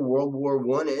after World War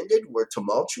I ended were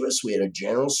tumultuous. We had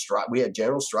general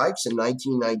strikes in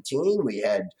 1919. We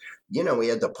had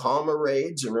the Palmer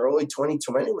raids in early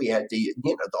 2020. We had the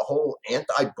whole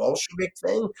anti-Bolshevik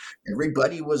thing.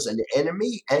 Everybody was an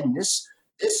enemy, and this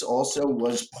also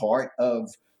was part of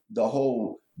the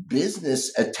whole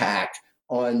business attack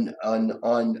on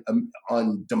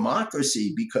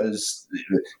democracy, because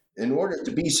in order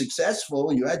to be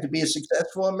successful, you had to be a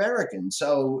successful American.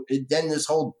 So then this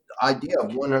whole idea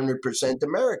of 100%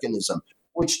 Americanism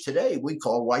which today we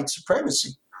call white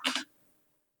supremacy.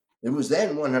 It was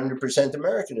then 100%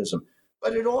 Americanism.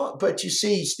 But you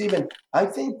see, Stephen, I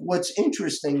think what's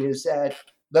interesting is that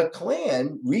the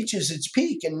Klan reaches its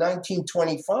peak in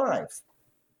 1925,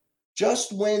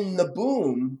 just when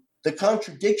the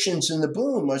contradictions in the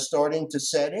boom are starting to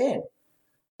set in.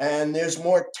 And there's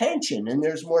more tension, and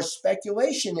there's more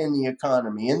speculation in the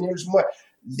economy, and there's more.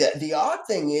 The odd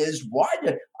thing is,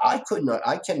 I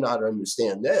cannot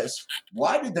understand this.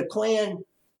 Why did the Klan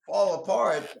fall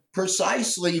apart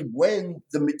precisely when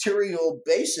the material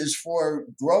basis for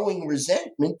growing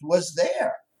resentment was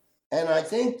there? And I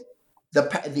think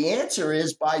the answer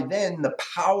is, by then the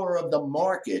power of the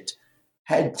market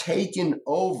had taken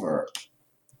over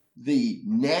the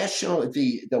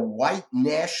white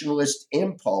nationalist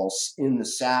impulse in the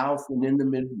South and in the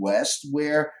Midwest,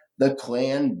 where the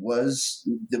Klan was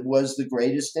the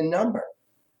greatest in number.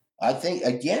 I think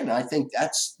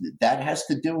that has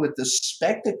to do with the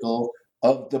spectacle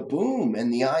of the boom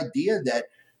and the idea that,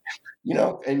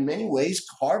 in many ways,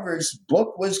 Carver's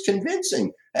book was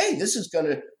convincing. Hey,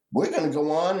 we're going to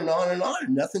go on and on and on,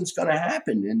 and nothing's going to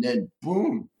happen. And then,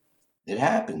 boom, it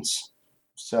happens.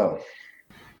 So.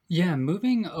 Yeah,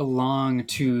 moving along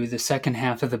to the second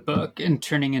half of the book and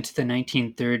turning into the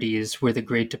 1930s, where the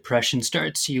Great Depression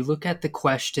starts, you look at the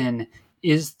question,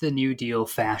 is the New Deal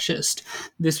fascist?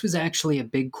 This was actually a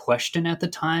big question at the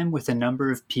time, with a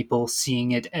number of people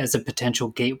seeing it as a potential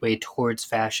gateway towards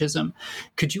fascism.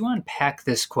 Could you unpack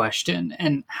this question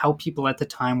and how people at the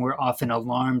time were often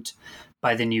alarmed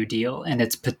by the New Deal and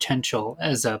its potential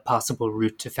as a possible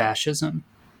route to fascism?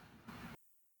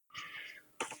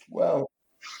 Well,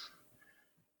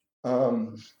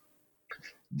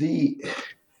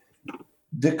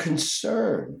 the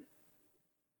concern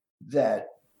that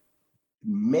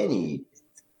many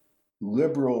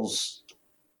liberals,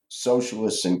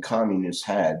 socialists, and communists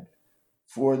had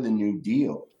for the New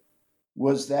Deal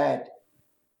was that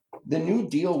the New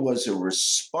Deal was a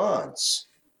response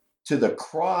to the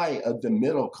cry of the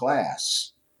middle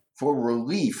class for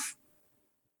relief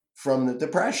from the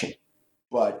Depression.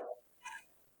 But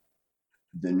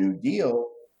the New Deal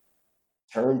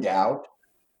turned out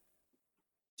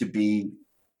to be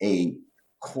a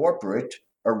corporate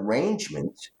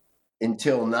arrangement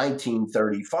until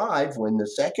 1935, when the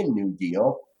second New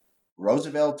Deal,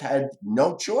 Roosevelt had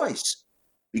no choice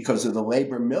because of the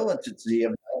labor militancy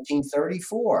of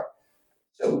 1934.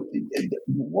 So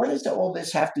what does all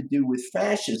this have to do with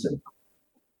fascism?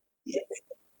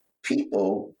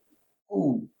 People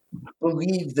who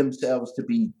believed themselves to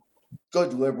be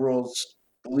good liberals,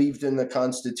 believed in the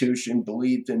Constitution,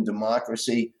 believed in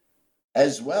democracy,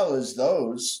 as well as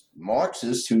those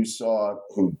Marxists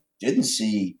who didn't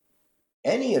see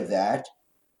any of that,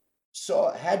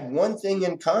 had one thing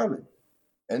in common,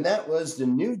 and that was the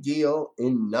New Deal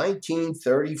in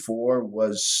 1934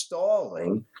 was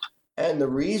stalling. And the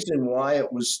reason why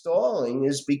it was stalling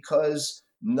is because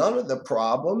none of the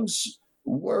problems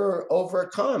were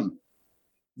overcome.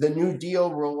 The New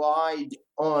Deal relied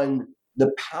on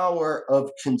the power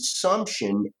of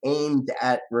consumption aimed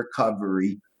at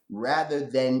recovery rather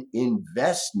than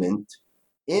investment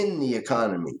in the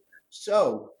economy.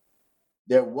 So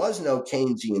there was no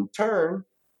Keynesian turn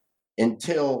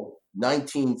until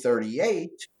 1938,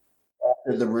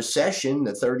 after the recession,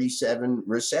 the 37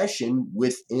 recession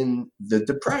within the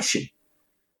Depression.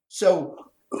 So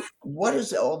what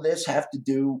does all this have to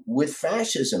do with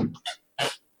fascism?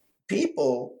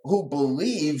 People who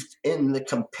believed in the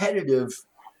competitive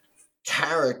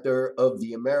character of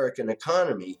the American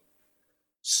economy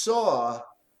saw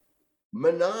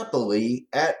monopoly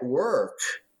at work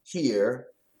here,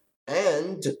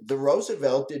 and the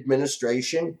Roosevelt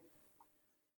administration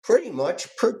pretty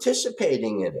much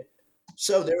participating in it.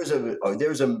 So there was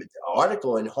an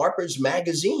article in Harper's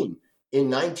Magazine in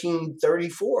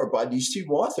 1934 by these two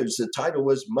authors. The title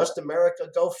was "Must America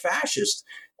Go Fascist?"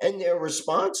 And their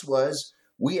response was,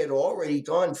 we had already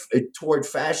gone toward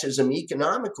fascism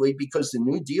economically because the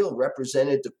New Deal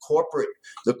represented the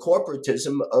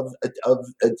corporatism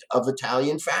of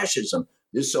Italian fascism,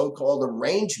 this so-called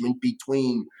arrangement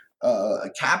between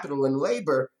capital and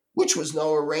labor, which was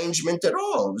no arrangement at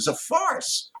all. It was a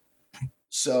farce.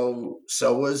 So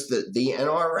was the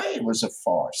NRA was a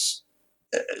farce.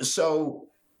 So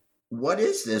what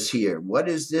is this here? What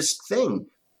is this thing?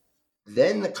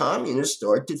 Then the communists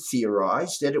started to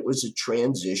theorize that it was a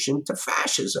transition to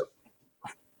fascism.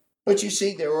 But you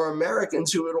see, there were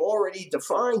Americans who had already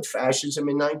defined fascism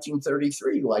in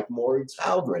 1933, like Moritz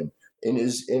Halgren in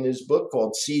his book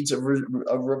called Seeds of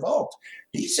Revolt.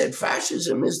 He said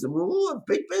fascism is the rule of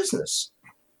big business.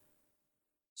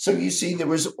 So you see, there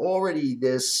was already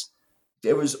this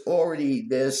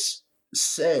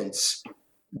sense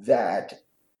that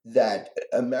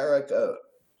America,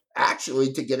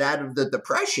 actually, to get out of the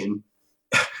Depression,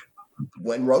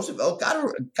 when Roosevelt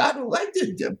got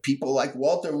elected, people like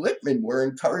Walter Lippmann were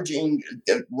encouraging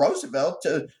Roosevelt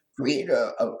to create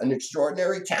an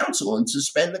extraordinary council and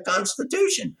suspend the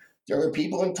Constitution. There were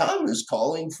people in Congress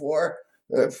calling for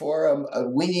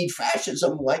we need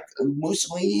fascism like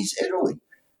Mussolini's Italy.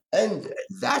 And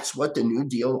that's what the New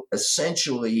Deal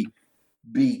essentially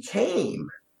became,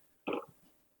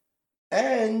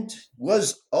 and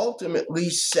was ultimately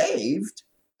saved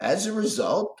as a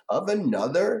result of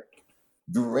another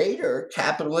greater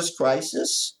capitalist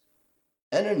crisis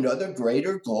and another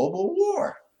greater global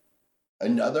war,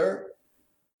 another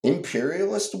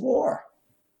imperialist war.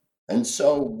 And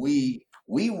so we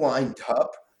wind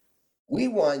up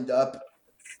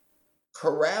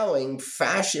corralling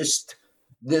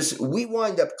these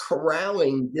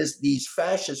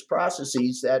fascist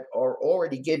processes that are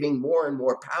already giving more and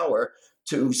more power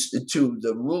to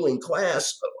the ruling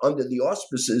class under the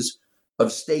auspices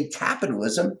of state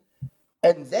capitalism.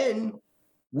 And then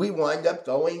we wind up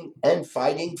going and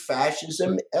fighting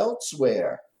fascism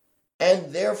elsewhere,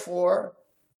 and therefore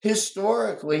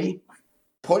historically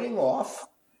putting off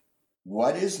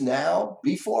what is now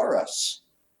before us.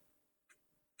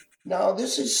 Now,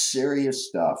 this is serious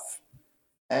stuff.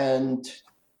 And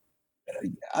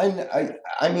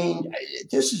I mean,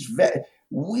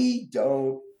 we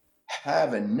don't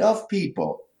have enough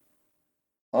people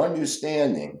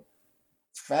understanding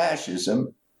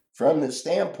fascism from the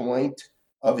standpoint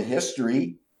of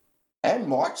history and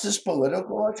Marxist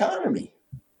political economy.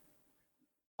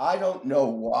 I don't know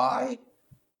why.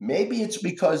 Maybe it's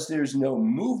because there's no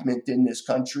movement in this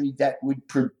country that would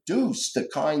produce the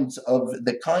kind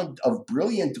of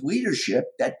brilliant leadership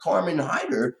that Carmen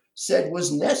Heider said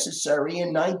was necessary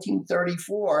in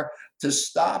 1934 to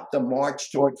stop the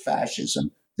march toward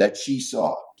fascism that she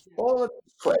saw. All of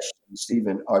these questions,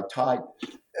 Stephen, are tied.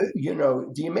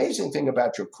 The amazing thing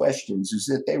about your questions is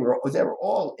that they were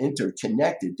all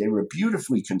interconnected. They were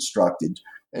beautifully constructed,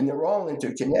 and they're all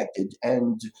interconnected.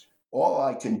 And all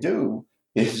I can do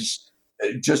is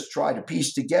just try to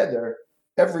piece together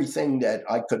everything that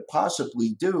I could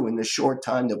possibly do in the short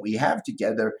time that we have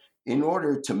together in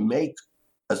order to make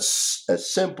a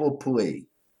simple plea.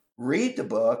 Read the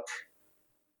book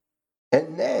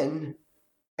and then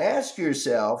ask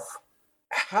yourself,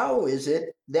 how is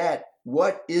it that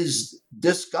what is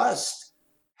discussed,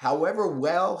 however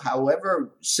well,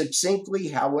 however succinctly,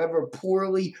 however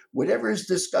poorly, whatever is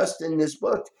discussed in this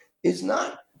book is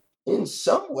not in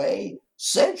some way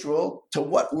central to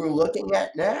what we're looking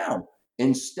at now,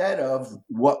 instead of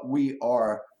what we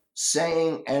are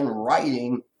saying and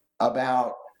writing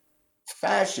about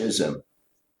fascism.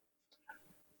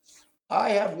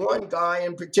 I have one guy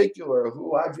in particular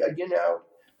who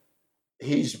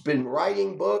he's been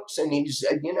writing books, and he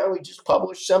just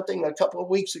published something a couple of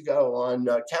weeks ago on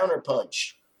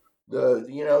Counterpunch,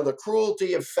 the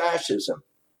cruelty of fascism.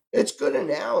 It's good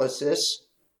analysis,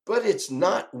 but it's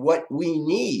not what we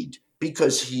need,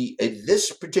 because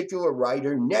this particular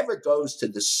writer never goes to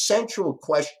the central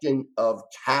question of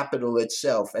capital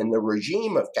itself and the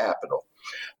regime of capital.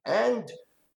 And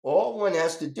all one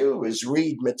has to do is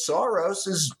read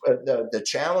Metsaros's The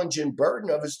Challenge and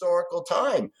Burden of Historical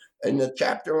Time, and the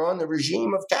chapter on the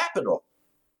regime of capital,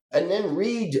 and then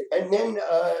read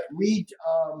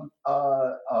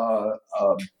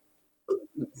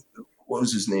what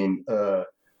was his name?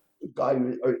 Guy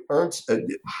Ernst.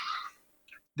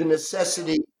 The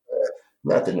Necessity,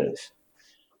 not the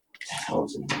hell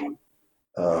was his name?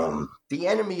 The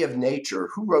Enemy of Nature.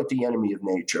 Who wrote The Enemy of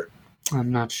Nature?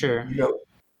 I'm not sure.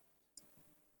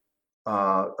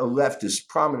 A leftist,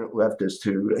 prominent leftist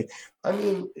who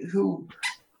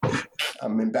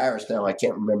I'm embarrassed now. I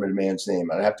can't remember the man's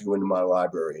name. I'd have to go into my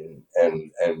library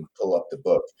and pull up the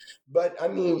book. But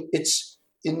it's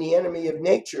in The Enemy of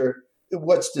Nature.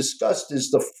 What's discussed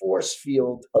is the force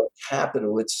field of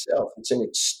capital itself. It's an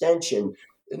extension.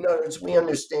 In other words, we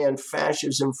understand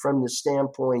fascism from the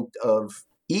standpoint of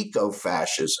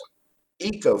eco-fascism.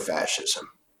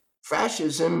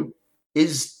 Fascism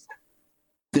is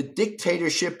the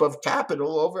dictatorship of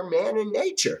capital over man and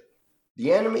nature.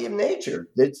 The enemy of nature.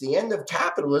 It's the end of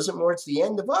capitalism, or it's the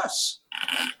end of us.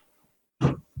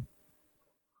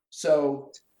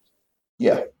 So,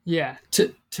 yeah. Yeah,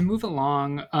 to move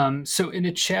along, so in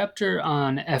a chapter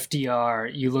on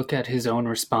FDR, you look at his own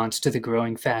response to the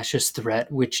growing fascist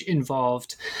threat, which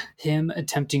involved him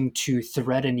attempting to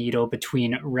thread a needle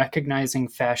between recognizing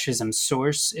fascism's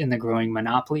source in the growing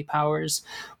monopoly powers,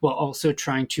 while also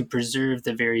trying to preserve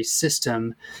the very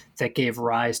system that gave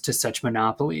rise to such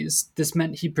monopolies. This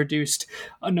meant he produced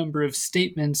a number of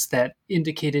statements that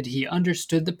indicated he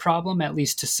understood the problem, at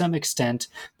least to some extent,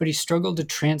 but he struggled to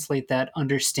translate that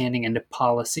understanding into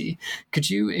policy. Could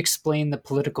you explain the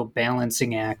political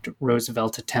balancing act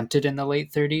Roosevelt attempted in the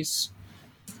late 30s?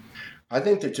 I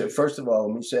think that, first of all,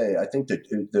 let me say, I think that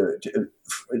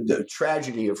the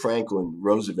tragedy of Franklin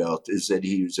Roosevelt is that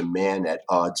he was a man at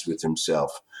odds with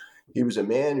himself. He was a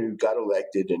man who got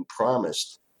elected and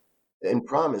promised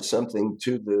something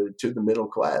to the middle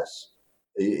class.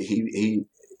 He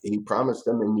promised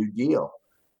them a New Deal,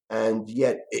 and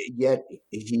yet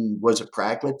he was a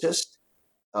pragmatist,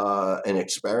 an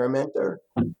experimenter,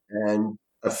 and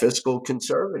a fiscal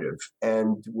conservative,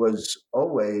 and was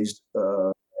always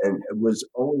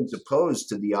opposed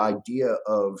to the idea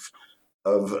of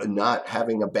not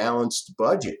having a balanced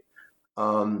budget.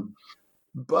 Um,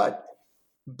 but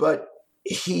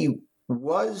he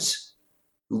was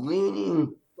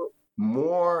leaning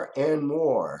more and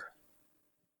more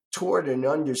toward an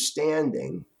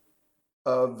understanding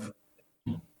of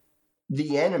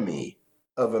the enemy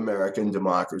of American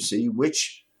democracy,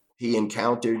 which he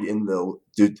encountered in the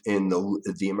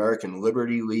American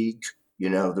Liberty League. You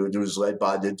know, it was led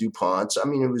by the DuPonts. I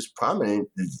mean, it was prominent,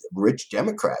 rich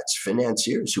Democrats,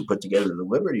 financiers who put together the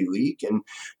Liberty League and,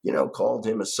 called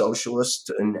him a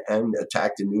socialist and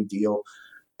attacked the New Deal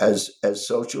as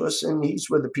socialists. And these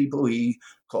were the people he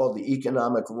called the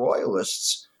economic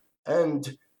royalists.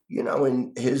 And, in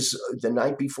the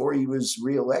night before he was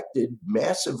reelected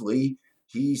massively,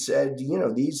 he said,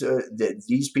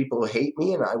 these people hate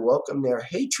me and I welcome their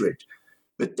hatred.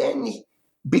 But then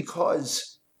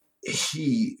because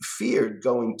he feared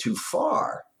going too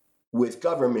far with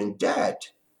government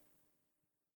debt,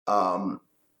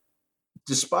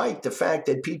 despite the fact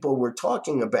that people were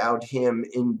talking about him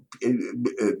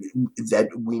that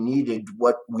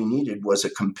what we needed was a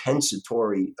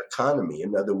compensatory economy.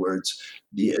 In other words,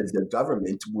 the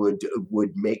government would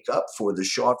make up for the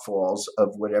shortfalls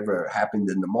of whatever happened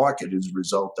in the market as a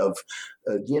result of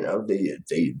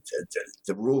the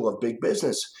rule of big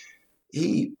business.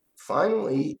 He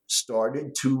finally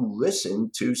started to listen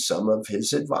to some of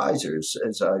his advisors,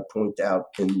 as I point out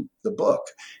in the book.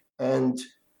 And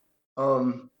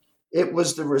it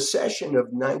was the recession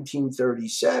of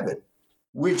 1937,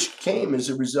 which came as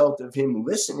a result of him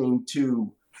listening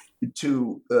to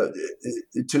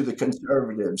the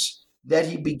conservatives, that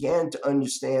he began to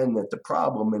understand that the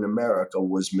problem in America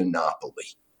was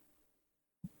monopoly.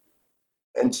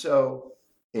 And so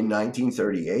in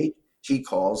 1938, he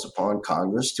calls upon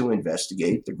Congress to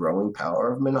investigate the growing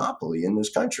power of monopoly in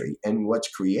this country. And what's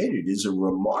created is a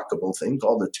remarkable thing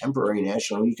called the Temporary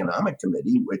National Economic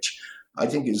Committee, which I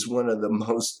think is one of the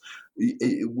most,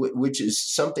 which is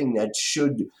something that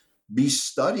should be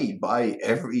studied by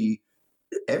every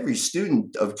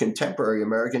student of contemporary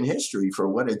American history for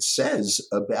what it says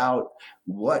about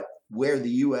where the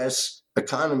U.S.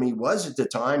 economy was at the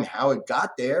time, how it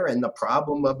got there, and the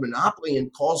problem of monopoly,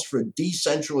 and calls for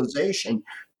decentralization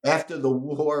after the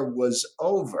war was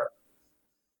over.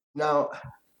 Now,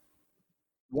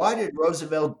 why did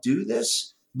Roosevelt do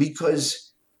this?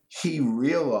 Because he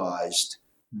realized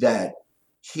that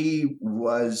his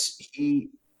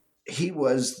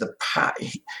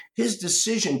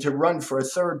decision to run for a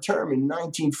third term in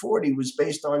 1940 was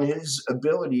based on his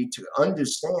ability to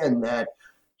understand that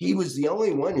he was the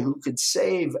only one who could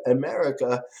save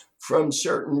America from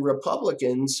certain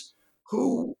Republicans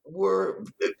who were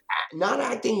not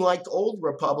acting like old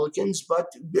Republicans, but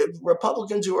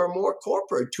Republicans who are more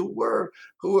corporate,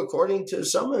 who according to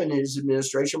someone in his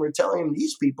administration, were telling him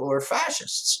these people are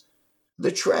fascists.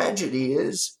 The tragedy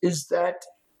is that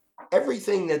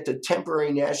everything that the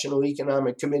Temporary National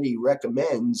Economic Committee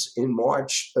recommends in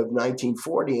March of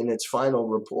 1940 in its final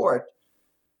report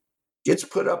gets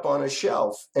put up on a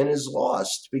shelf and is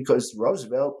lost because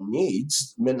Roosevelt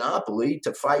needs monopoly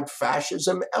to fight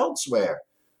fascism elsewhere.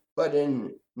 But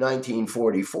in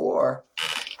 1944,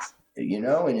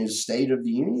 in his State of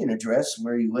the Union address,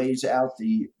 where he lays out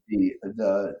the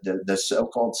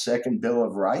so-called Second Bill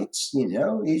of Rights,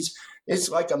 it's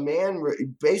like a man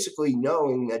basically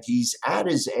knowing that he's at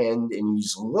his end and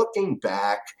he's looking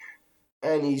back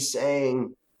and he's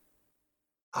saying,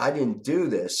 I didn't do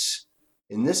this.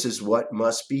 And this is what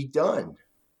must be done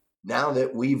now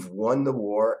that we've won the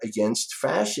war against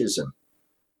fascism.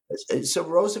 So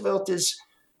Roosevelt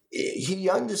he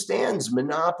understands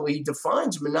monopoly, he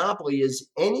defines monopoly as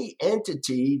any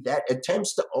entity that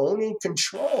attempts to own and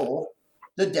control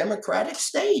the democratic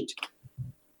state.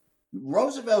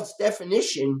 Roosevelt's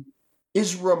definition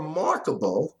is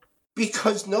remarkable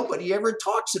because nobody ever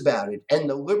talks about it. And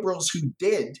the liberals who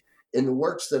did, in the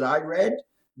works that I read,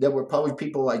 there were probably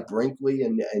people like Brinkley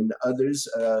and others.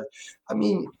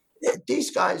 These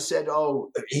guys said,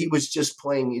 oh, he was just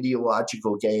playing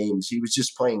ideological games. He was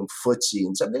just playing footsie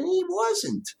and something. He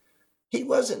wasn't. He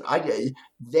wasn't.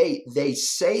 They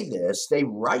say this, they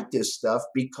write this stuff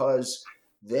because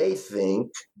they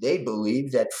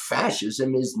believe that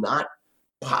fascism is not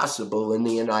possible in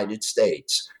the United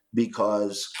States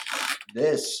because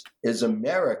this is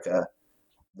America.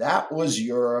 That was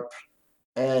Europe.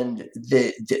 And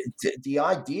the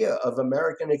idea of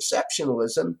American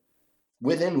exceptionalism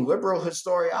within liberal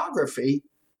historiography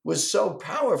was so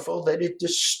powerful that it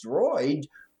destroyed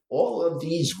all of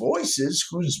these voices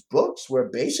whose books were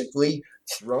basically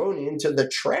thrown into the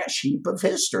trash heap of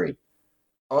history.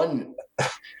 And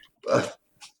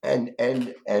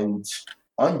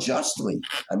unjustly,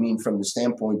 from the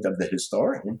standpoint of the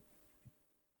historian.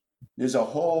 There's a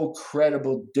whole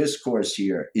credible discourse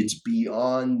here. It's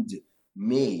beyond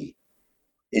me.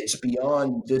 It's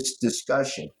beyond this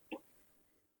discussion.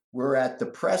 We're at the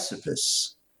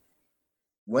precipice.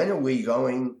 When are we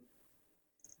going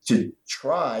to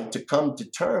try to come to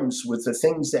terms with the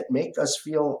things that make us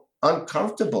feel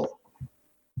uncomfortable?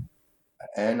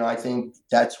 And I think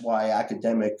that's why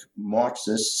academic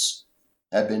Marxists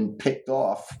have been picked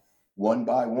off one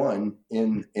by one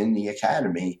in the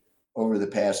academy over the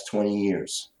past 20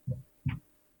 years.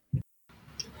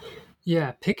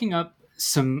 Yeah, picking up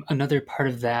another part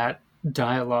of that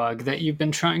dialogue that you've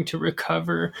been trying to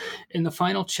recover. In the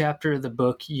final chapter of the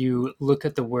book, you look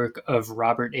at the work of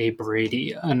Robert A.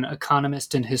 Brady, an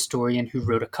economist and historian who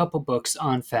wrote a couple books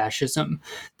on fascism,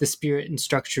 The Spirit and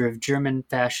Structure of German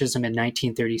Fascism in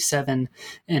 1937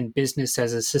 and Business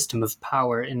as a System of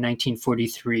Power in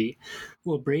 1943.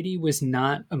 While Brady was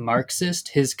not a Marxist,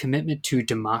 his commitment to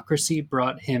democracy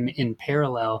brought him in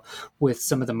parallel with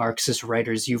some of the Marxist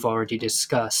writers you've already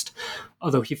discussed,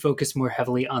 although he focused more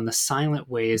heavily on the silent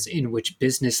ways in which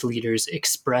business leaders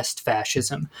expressed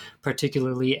fascism,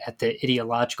 particularly at the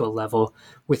ideological level,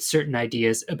 with certain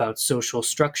ideas about social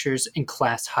structures and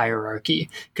class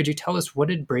hierarchy. Could you tell us, what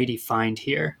did Brady find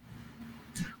here?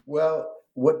 Well,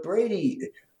 what Brady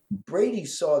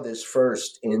saw this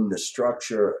first in the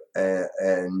structure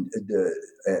and the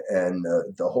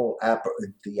whole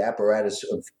apparatus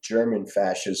of German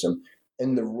fascism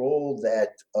and the role that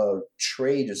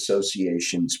trade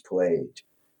associations played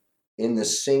in the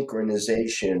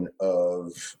synchronization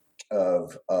of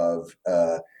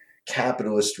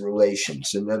capitalist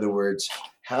relations. In other words,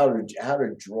 how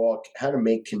to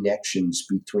make connections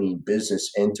between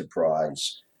business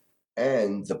enterprise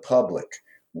and the public,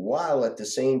 while at the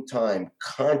same time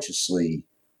consciously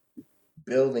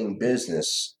building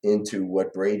business into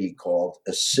what Brady called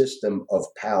a system of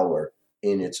power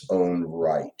in its own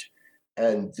right.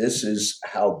 And this is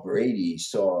how Brady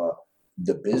saw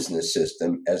the business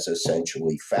system as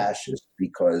essentially fascist,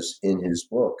 because in his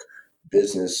book,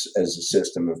 Business as a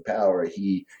System of Power,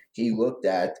 he looked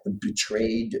at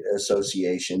trade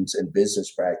associations and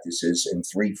business practices in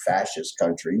 3 fascist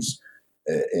countries,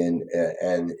 and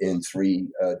in 3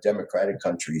 democratic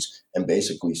countries, and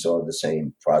basically saw the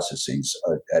same processes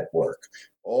at work,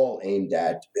 all aimed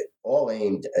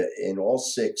in all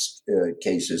 6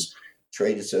 cases.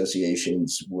 Trade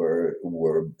associations were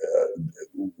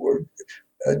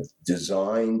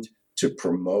designed to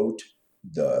promote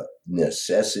the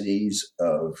necessities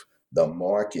of the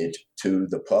market to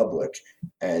the public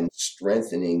and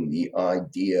strengthening the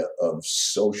idea of a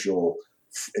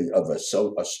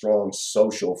strong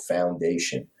social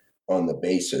foundation on the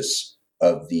basis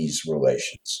of these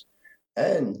relations.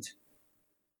 And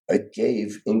it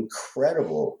gave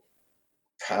incredible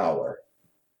power.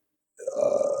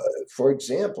 For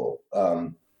example,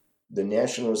 the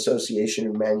National Association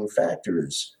of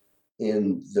Manufacturers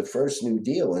in the first New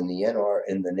Deal in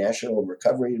the National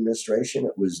Recovery Administration,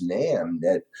 it was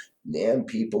NAM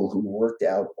people who worked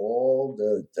out all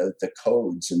the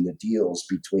codes and the deals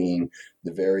between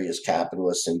the various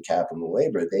capitalists and capital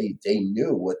labor. They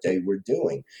knew what they were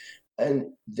doing.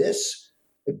 And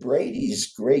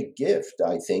Brady's great gift,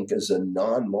 I think, as a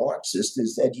non-Marxist,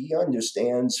 is that he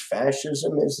understands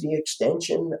fascism as the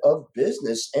extension of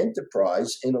business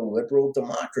enterprise in a liberal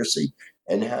democracy,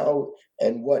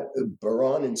 and what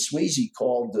Baron and Sweezy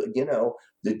called,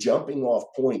 the jumping off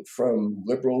point from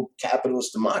liberal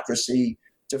capitalist democracy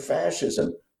to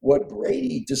fascism. what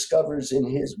Brady discovers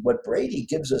what Brady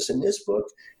gives us in this book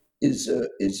is a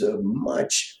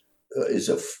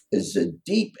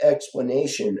deep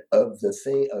explanation of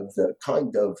the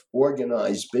kind of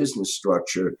organized business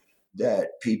structure that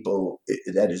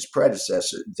his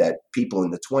predecessor, that people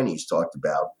in the 1920s talked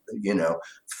about,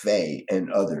 Fay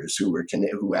and others who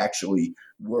actually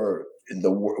were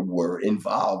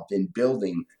involved in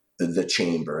building the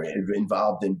chamber,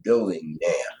 involved in building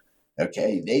NAM.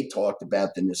 Okay, they talked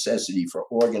about the necessity for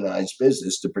organized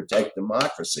business to protect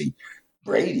democracy.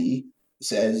 Brady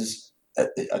says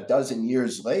a dozen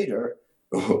years later,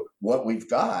 what we've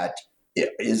got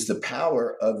is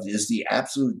the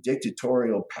absolute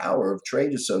dictatorial power of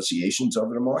trade associations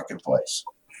over the marketplace.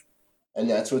 And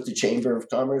that's what the Chamber of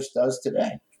Commerce does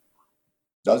today.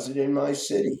 Does it in my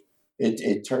city.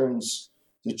 It turns,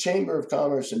 the Chamber of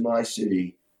Commerce in my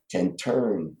city can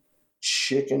turn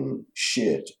chicken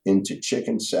shit into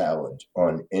chicken salad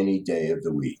on any day of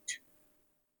the week.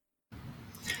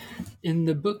 In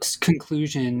the book's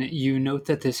conclusion, you note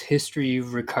that this history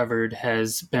you've recovered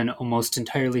has been almost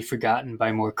entirely forgotten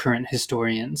by more current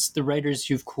historians. The writers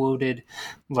you've quoted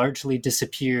largely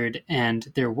disappeared,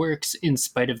 and their works, in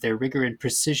spite of their rigor and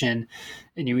precision,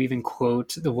 and you even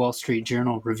quote the Wall Street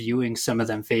Journal reviewing some of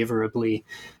them favorably,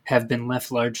 have been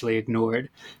left largely ignored.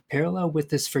 Parallel with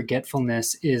this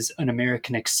forgetfulness is an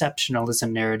American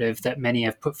exceptionalism narrative that many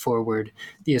have put forward,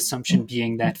 the assumption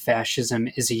being that fascism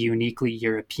is a uniquely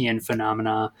European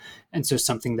phenomena, and so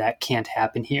something that can't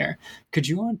happen here. Could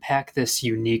you unpack this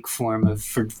unique form of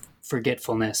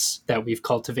forgetfulness that we've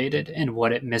cultivated and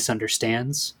what it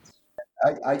misunderstands?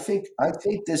 I think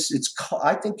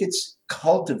it's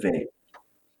cultivated.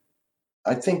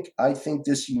 I think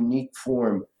this unique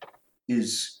form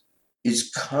is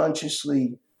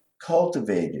consciously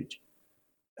cultivated.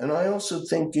 And I also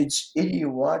think it's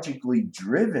ideologically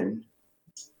driven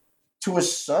to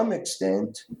some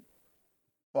extent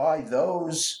by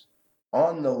those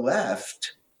on the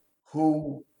left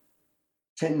who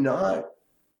cannot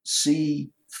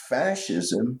see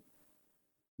fascism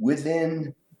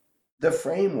within the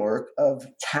framework of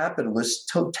capitalist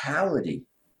totality.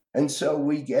 And so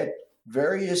we get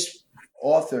various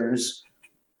authors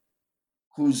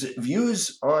whose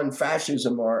views on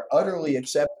fascism are utterly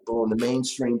acceptable in the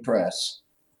mainstream press,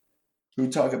 who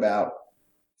talk about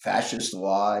fascist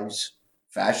lies,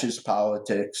 fascist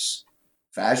politics,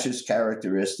 fascist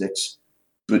characteristics.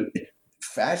 But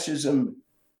fascism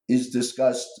is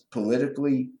discussed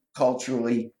politically,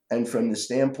 culturally, and from the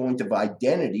standpoint of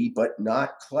identity, but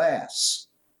not class.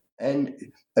 And,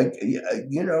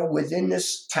 within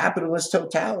this capitalist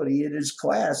totality, it is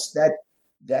class that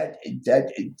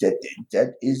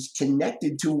is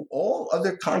connected to all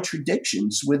other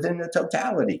contradictions within the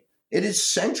totality. It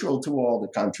is central to all the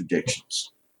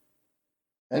contradictions.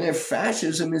 And if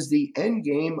fascism is the end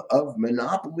game of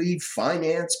monopoly,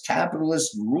 finance,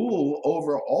 capitalist rule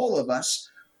over all of us,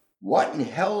 what in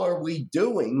hell are we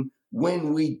doing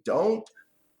when we don't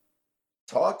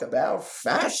talk about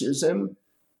fascism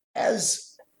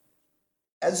as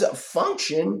a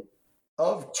function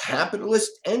of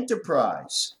capitalist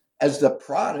enterprise, as the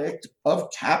product of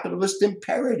capitalist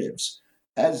imperatives,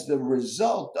 as the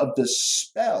result of the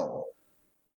spell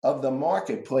of the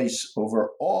marketplace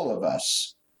over all of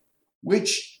us,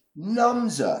 which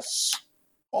numbs us?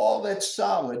 All that's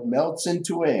solid melts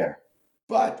into air.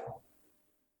 But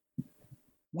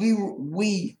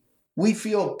we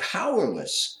feel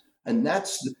powerless, and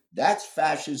that's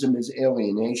fascism is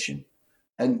alienation,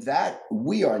 and that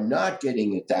we are not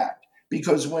getting at that,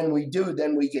 because when we do,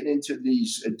 then we get into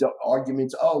these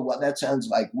arguments. Oh, well, that sounds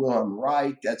like Wilhelm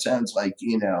Reich. That sounds like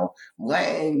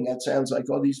Lang. That sounds like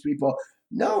all these people.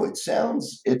 No, it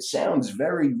sounds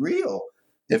very real.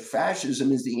 If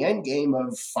fascism is the end game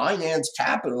of finance,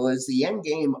 capital is the end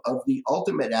game of the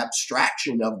ultimate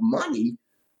abstraction of money,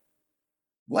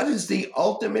 what is the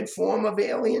ultimate form of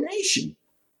alienation?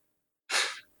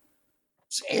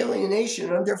 It's alienation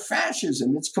under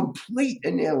fascism. It's complete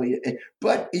alienation,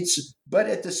 but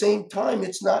at the same time,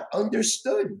 it's not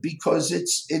understood because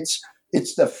it's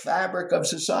the fabric of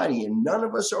society, and none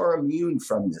of us are immune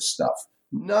from this stuff.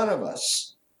 None of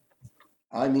us.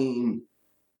 I mean,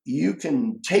 you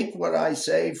can take what I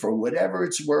say for whatever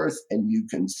it's worth, and you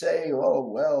can say, oh,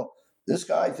 well, this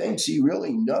guy thinks he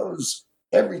really knows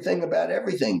everything about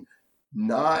everything.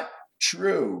 Not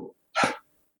true.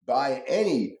 By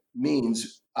any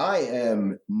means, I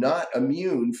am not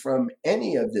immune from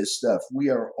any of this stuff. We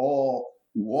are all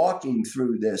walking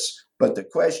through this. But the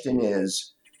question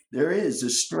is, there is a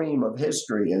stream of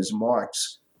history, as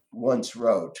Marx once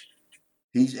wrote.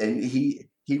 He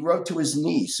he wrote to his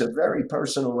niece a very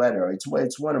personal letter.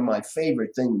 It's one of my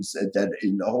favorite things that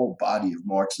in the whole body of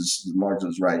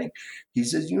Marx's writing. He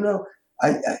says,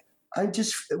 I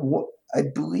just I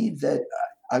believe that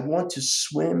I want to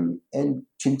swim and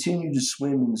continue to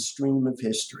swim in the stream of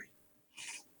history.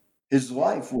 His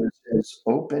life was as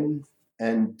open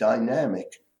and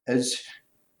dynamic as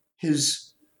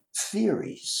his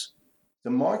theories.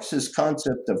 The Marxist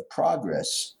concept of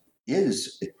progress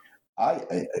is,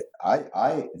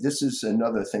 this is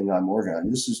another thing I'm working on.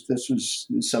 This was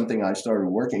something I started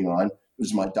working on. It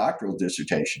was my doctoral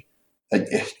dissertation, but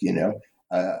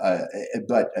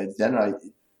then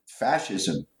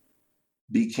fascism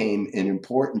became an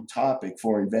important topic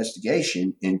for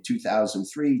investigation in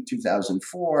 2003,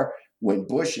 2004, when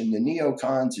Bush and the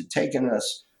neocons had taken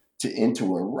us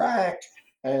into Iraq,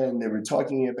 and they were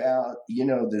talking about,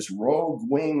 this rogue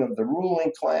wing of the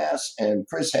ruling class, and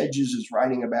Chris Hedges is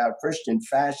writing about Christian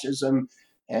fascism,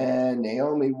 and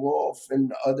Naomi Wolf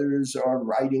and others are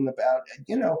writing about,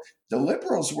 the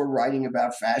liberals were writing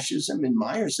about fascism, and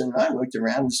Meyerson and I looked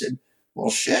around and said, well,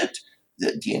 shit,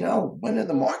 when are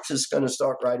the Marxists going to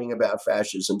start writing about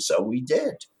fascism? So we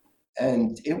did.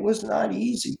 And it was not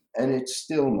easy, and it's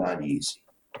still not easy.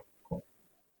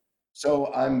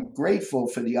 So I'm grateful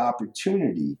for the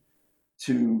opportunity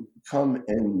to come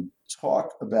and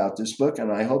talk about this book,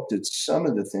 and I hope that some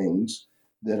of the things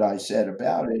that I said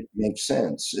about it make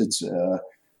sense. It's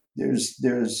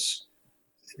there's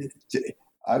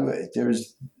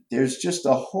just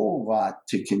a whole lot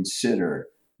to consider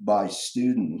by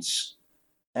students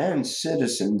and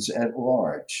citizens at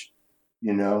large.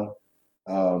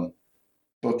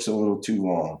 Book's a little too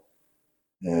long,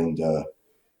 and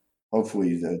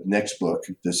hopefully the next book,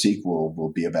 the sequel,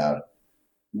 will be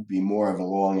more of a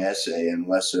long essay and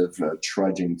less of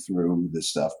trudging through the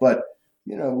stuff. But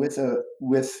with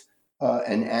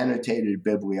an annotated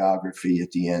bibliography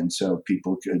at the end, so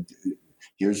people could,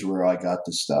 here's where I got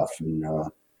the stuff. And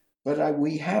but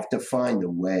we have to find a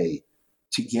way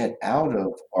to get out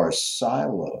of our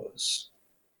silos,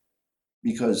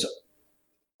 because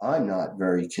I'm not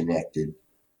very connected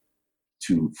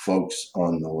to folks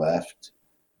on the left.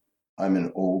 I'm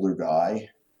an older guy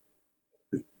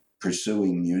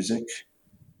pursuing music,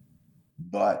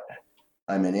 but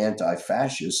I'm an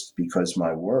anti-fascist because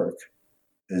my work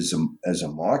as a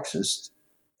Marxist,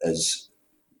 is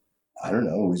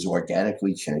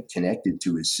organically connected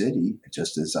to his city,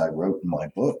 just as I wrote in my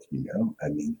book.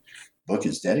 Book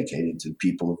is dedicated to the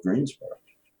people of Greensboro.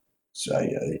 So,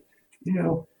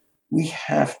 we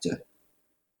have to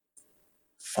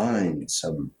find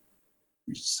some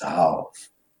resolve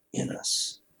in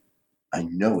us. I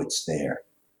know it's there.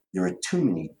 There are too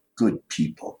many good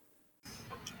people.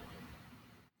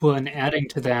 Well, and adding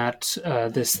to that,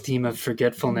 this theme of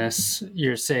forgetfulness,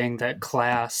 you're saying that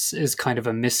class is kind of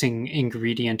a missing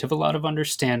ingredient of a lot of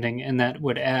understanding, and that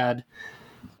would add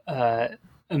a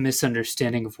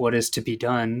misunderstanding of what is to be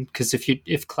done. Because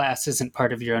if class isn't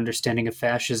part of your understanding of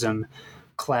fascism,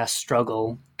 class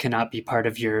struggle cannot be part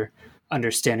of your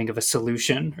understanding of a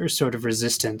solution or sort of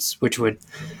resistance, which would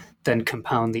then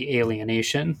compound the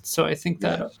alienation. So I think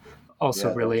that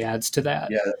also really adds to that.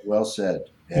 Yeah, well said.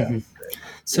 Yeah. Mm-hmm.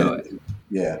 So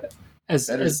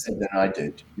better than I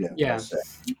did. Yeah.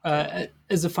 Well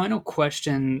as a final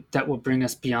question that will bring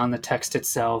us beyond the text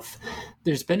itself,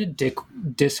 there's been a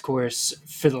discourse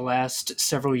for the last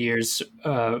several years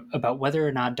about whether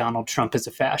or not Donald Trump is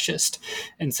a fascist.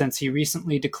 And since he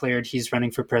recently declared he's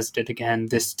running for president again,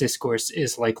 this discourse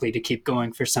is likely to keep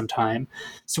going for some time.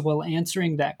 So while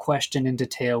answering that question in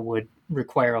detail would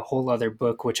require a whole other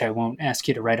book, which I won't ask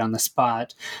you to write on the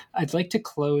spot, I'd like to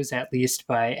close at least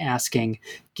by asking,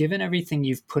 given everything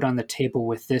you've put on the table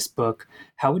with this book,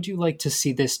 how would you like to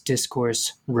see this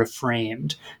discourse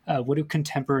reframed? What do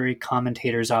contemporary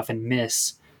commentators often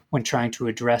miss when trying to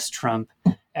address Trump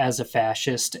as a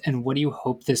fascist? And what do you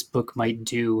hope this book might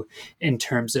do in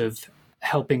terms of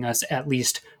helping us at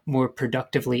least more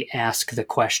productively ask the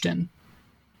question?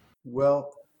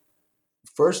 Well,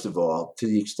 first of all, to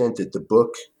the extent that the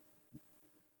book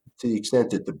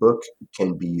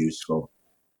can be useful,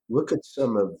 look at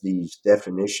some of these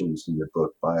definitions in the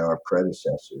book by our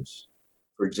predecessors.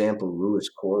 For example, Louis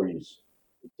Corey's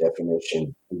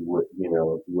definition,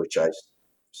 which I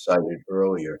cited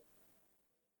earlier,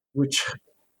 which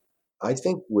I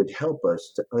think would help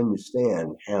us to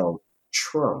understand how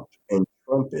Trump and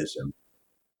Trumpism,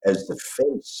 as the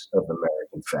face of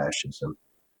American fascism,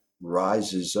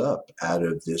 rises up out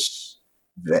of this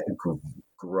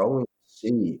growing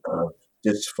sea of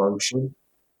dysfunction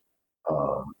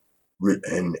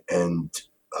and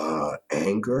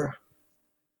anger,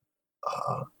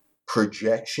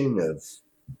 projection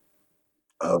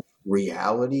of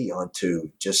reality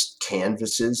onto just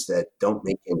canvases that don't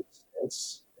make any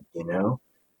sense, you know?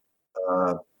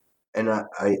 And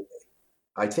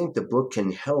I think the book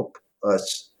can help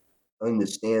us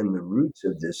understand the roots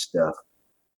of this stuff.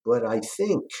 But I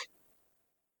think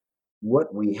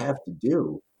what we have to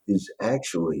do is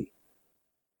actually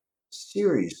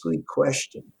seriously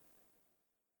question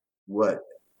what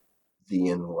the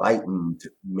enlightened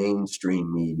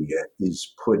mainstream media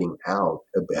is putting out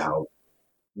about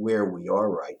where we are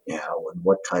right now and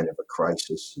what kind of a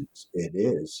crisis it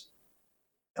is.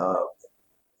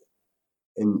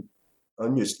 And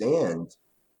understand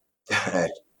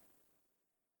that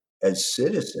as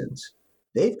citizens,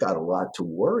 they've got a lot to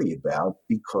worry about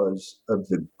because of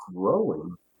the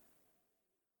growing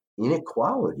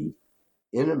inequality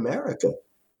in America.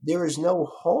 There is no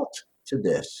halt to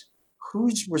this.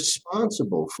 Who's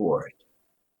responsible for it?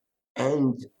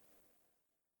 And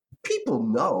people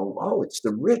know, oh, it's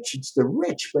the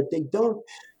rich, but they don't,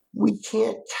 we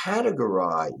can't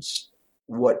categorize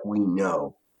what we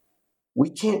know. We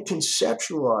can't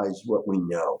conceptualize what we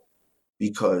know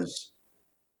because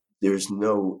there's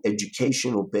no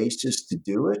educational basis to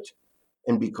do it.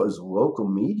 And because local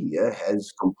media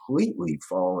has completely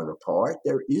fallen apart,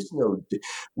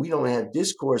 we don't have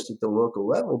discourse at the local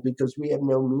level because we have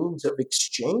no means of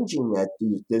exchanging that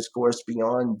discourse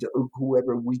beyond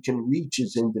whoever we can reach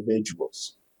as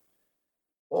individuals.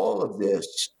 All of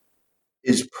this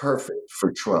is perfect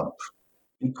for Trump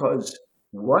because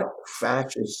what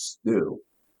fascists do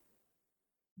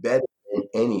better than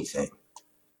anything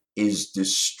is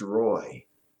destroy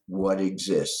what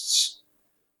exists.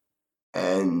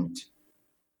 And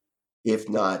if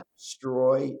not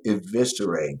destroy,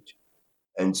 eviscerate.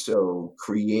 And so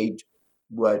create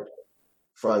what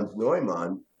Franz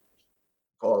Neumann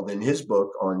called in his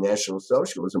book on National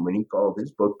Socialism, when he called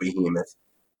his book Behemoth,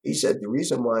 he said the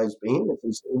reason why it's Behemoth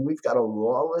is we've got a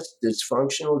lawless,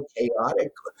 dysfunctional,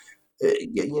 chaotic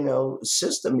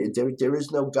system. There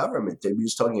is no government. He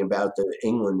was talking about the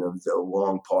England of the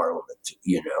Long Parliament,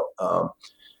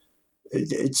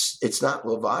 It's not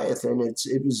Leviathan.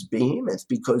 It was Behemoth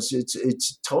because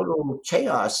it's total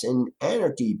chaos and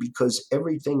anarchy because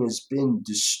everything has been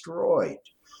destroyed.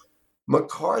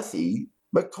 McCarthy's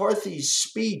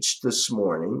speech this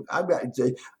morning. I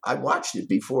watched it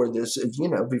before this,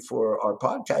 before our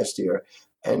podcast here,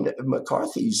 and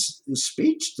McCarthy's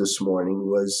speech this morning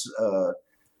was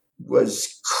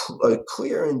a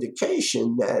clear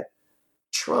indication that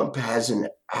Trump hasn't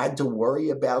had to worry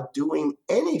about doing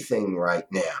anything right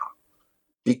now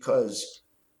because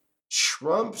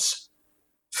Trump's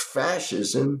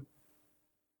fascism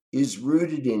is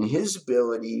rooted in his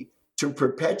ability to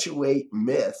perpetuate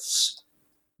myths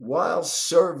while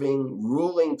serving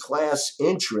ruling class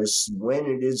interests when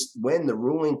the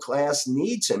ruling class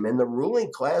needs him. And the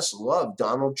ruling class loved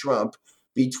Donald Trump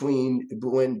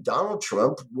when Donald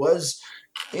Trump was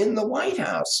in the White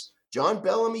House. John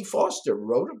Bellamy Foster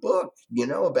wrote a book,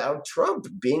 about Trump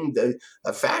being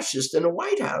a fascist in the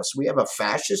White House. We have a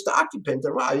fascist occupant.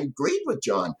 I agreed with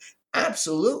John.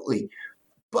 Absolutely.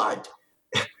 But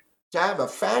to have a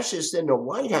fascist in the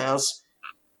White House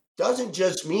doesn't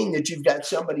just mean that you've got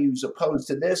somebody who's opposed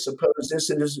to this, opposed this,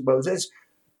 and this, opposed this.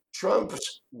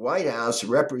 Trump's White House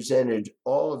represented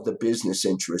all of the business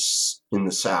interests in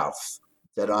the South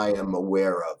that I am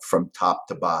aware of from top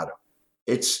to bottom.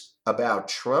 It's about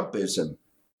Trumpism,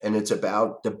 and it's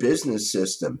about the business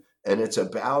system, and it's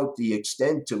about the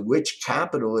extent to which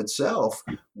capital itself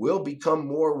will become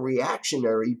more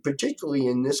reactionary, particularly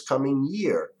in this coming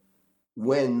year,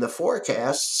 when the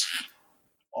forecasts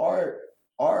are,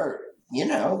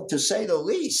 to say the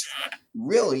least,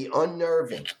 really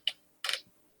unnerving.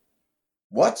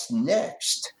 What's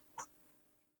next?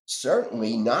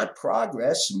 Certainly not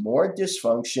progress, more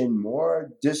dysfunction,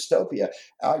 more dystopia.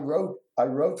 I wrote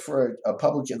for a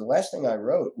publication. The last thing I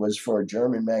wrote was for a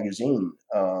German magazine,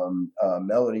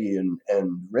 Melody and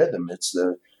Rhythm.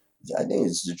 I think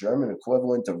it's the German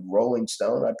equivalent of Rolling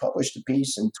Stone. I published a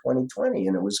piece in 2020,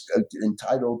 and it was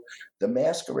entitled "The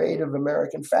Masquerade of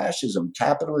American Fascism: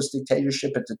 Capitalist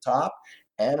Dictatorship at the Top,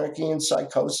 Anarchy and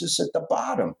Psychosis at the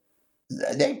Bottom."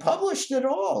 They published it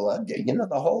all, the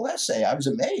whole essay. I was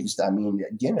amazed. I mean,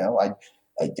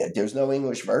 there's no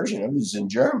English version. It was in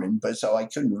German, but so I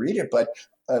couldn't read it. But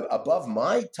above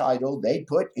my title, they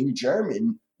put in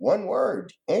German one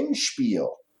word: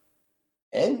 Endspiel,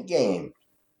 endgame.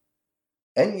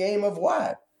 Endgame of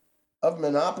what? Of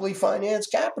monopoly finance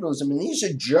capitalism. And these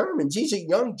are Germans. These are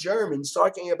young Germans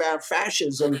talking about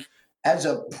fascism as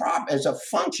a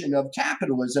function of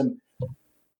capitalism.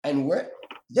 And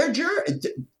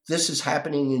the this is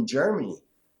happening in Germany.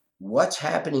 What's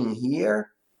happening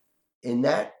here in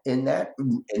that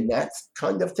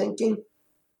kind of thinking?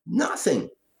 Nothing.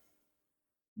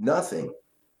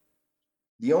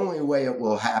 The only way it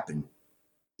will happen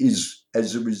is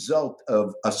as a result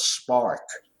of a spark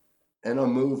and a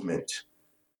movement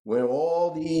where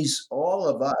all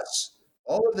of us,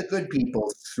 all of the good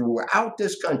people throughout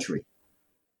this country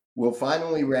will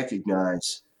finally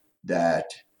recognize that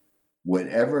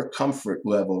whatever comfort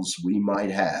levels we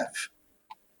might have,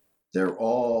 they're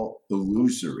all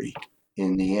illusory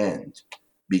in the end,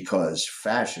 because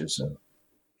fascism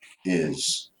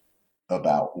is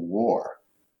about war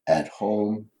at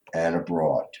home and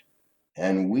abroad.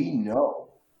 And we know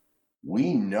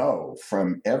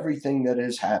from everything that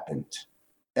has happened,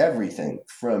 everything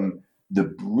from the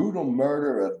brutal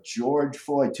murder of George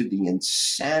Floyd to the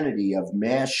insanity of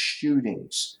mass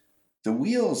shootings, the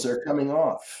wheels are coming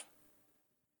off.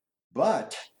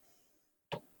 But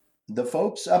the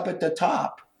folks up at the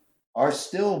top are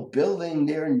still building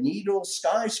their needle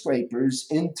skyscrapers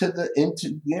into the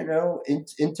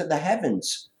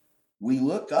heavens. We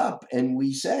look up and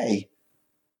we say,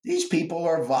 these people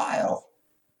are vile.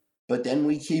 But then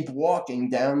we keep walking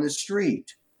down the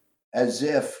street as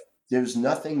if there's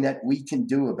nothing that we can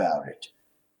do about it.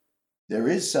 There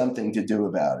is something to do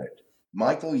about it.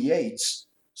 Michael Yates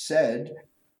said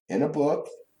in a book,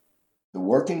 "The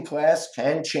working class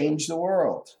can change the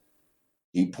world."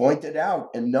 He pointed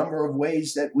out a number of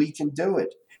ways that we can do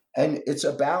it. And it's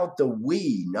about the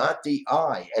we, not the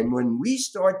I. And when we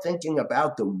start thinking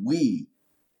about the we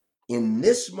in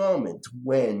this moment,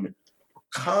 when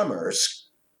commerce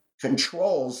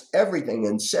controls everything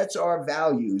and sets our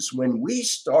values, when we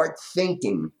start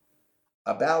thinking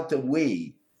about the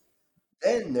we,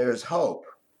 then there's hope.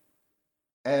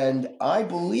 And I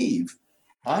believe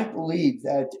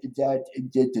that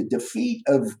the defeat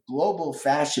of global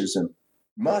fascism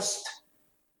must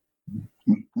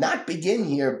not begin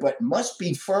here, but must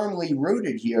be firmly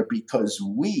rooted here,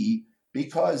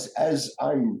 because as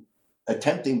I'm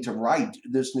attempting to write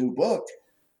this new book,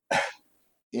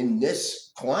 in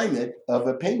this climate of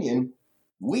opinion,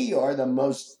 we are the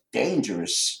most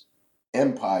dangerous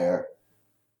empire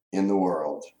in the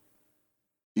world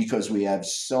because we have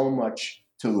so much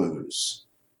to lose.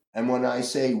 And when I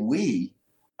say we,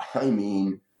 I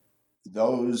mean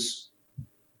those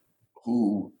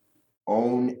who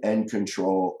own and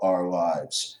control our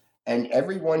lives and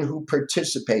everyone who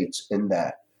participates in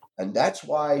that. And that's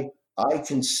why I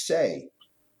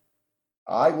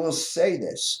will say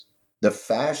this. The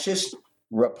fascist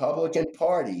Republican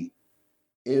Party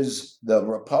is the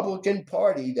Republican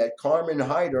Party that Carmen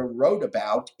Heider wrote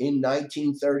about in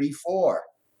 1934.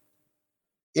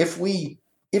 If we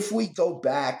go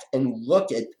back and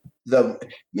look at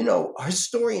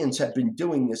historians have been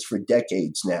doing this for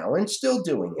decades now and still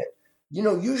doing it.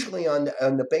 Usually on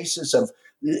the basis of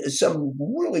some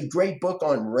really great book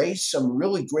on race, some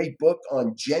really great book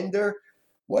on gender.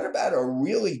 What about a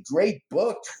really great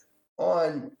book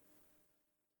on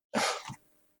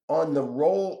the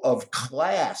role of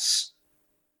class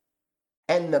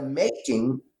and the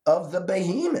making of the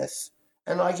behemoth?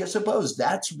 And I suppose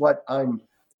that's what I'm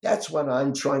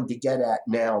trying to get at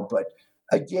now. But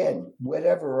again,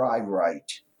 whatever I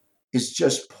write is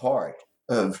just part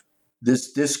of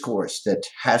this discourse that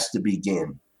has to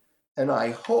begin. And I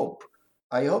hope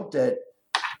that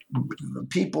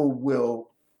people will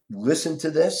listen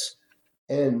to this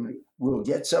and will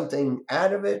get something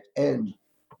out of it, and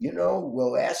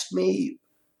will ask me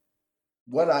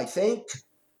what I think,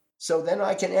 so then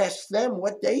I can ask them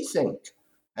what they think.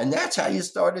 And that's how you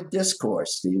start a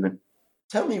discourse, Stephen.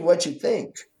 Tell me what you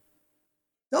think.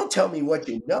 Don't tell me what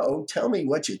you know. Tell me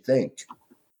what you think.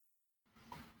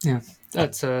 Yeah,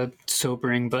 that's a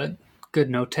sobering but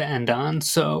good note to end on.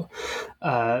 So,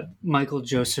 Michael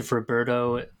Joseph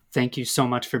Roberto, thank you so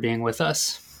much for being with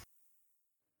us.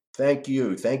 Thank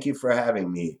you. Thank you for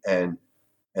having me. And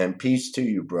peace to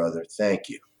you, brother. Thank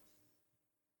you.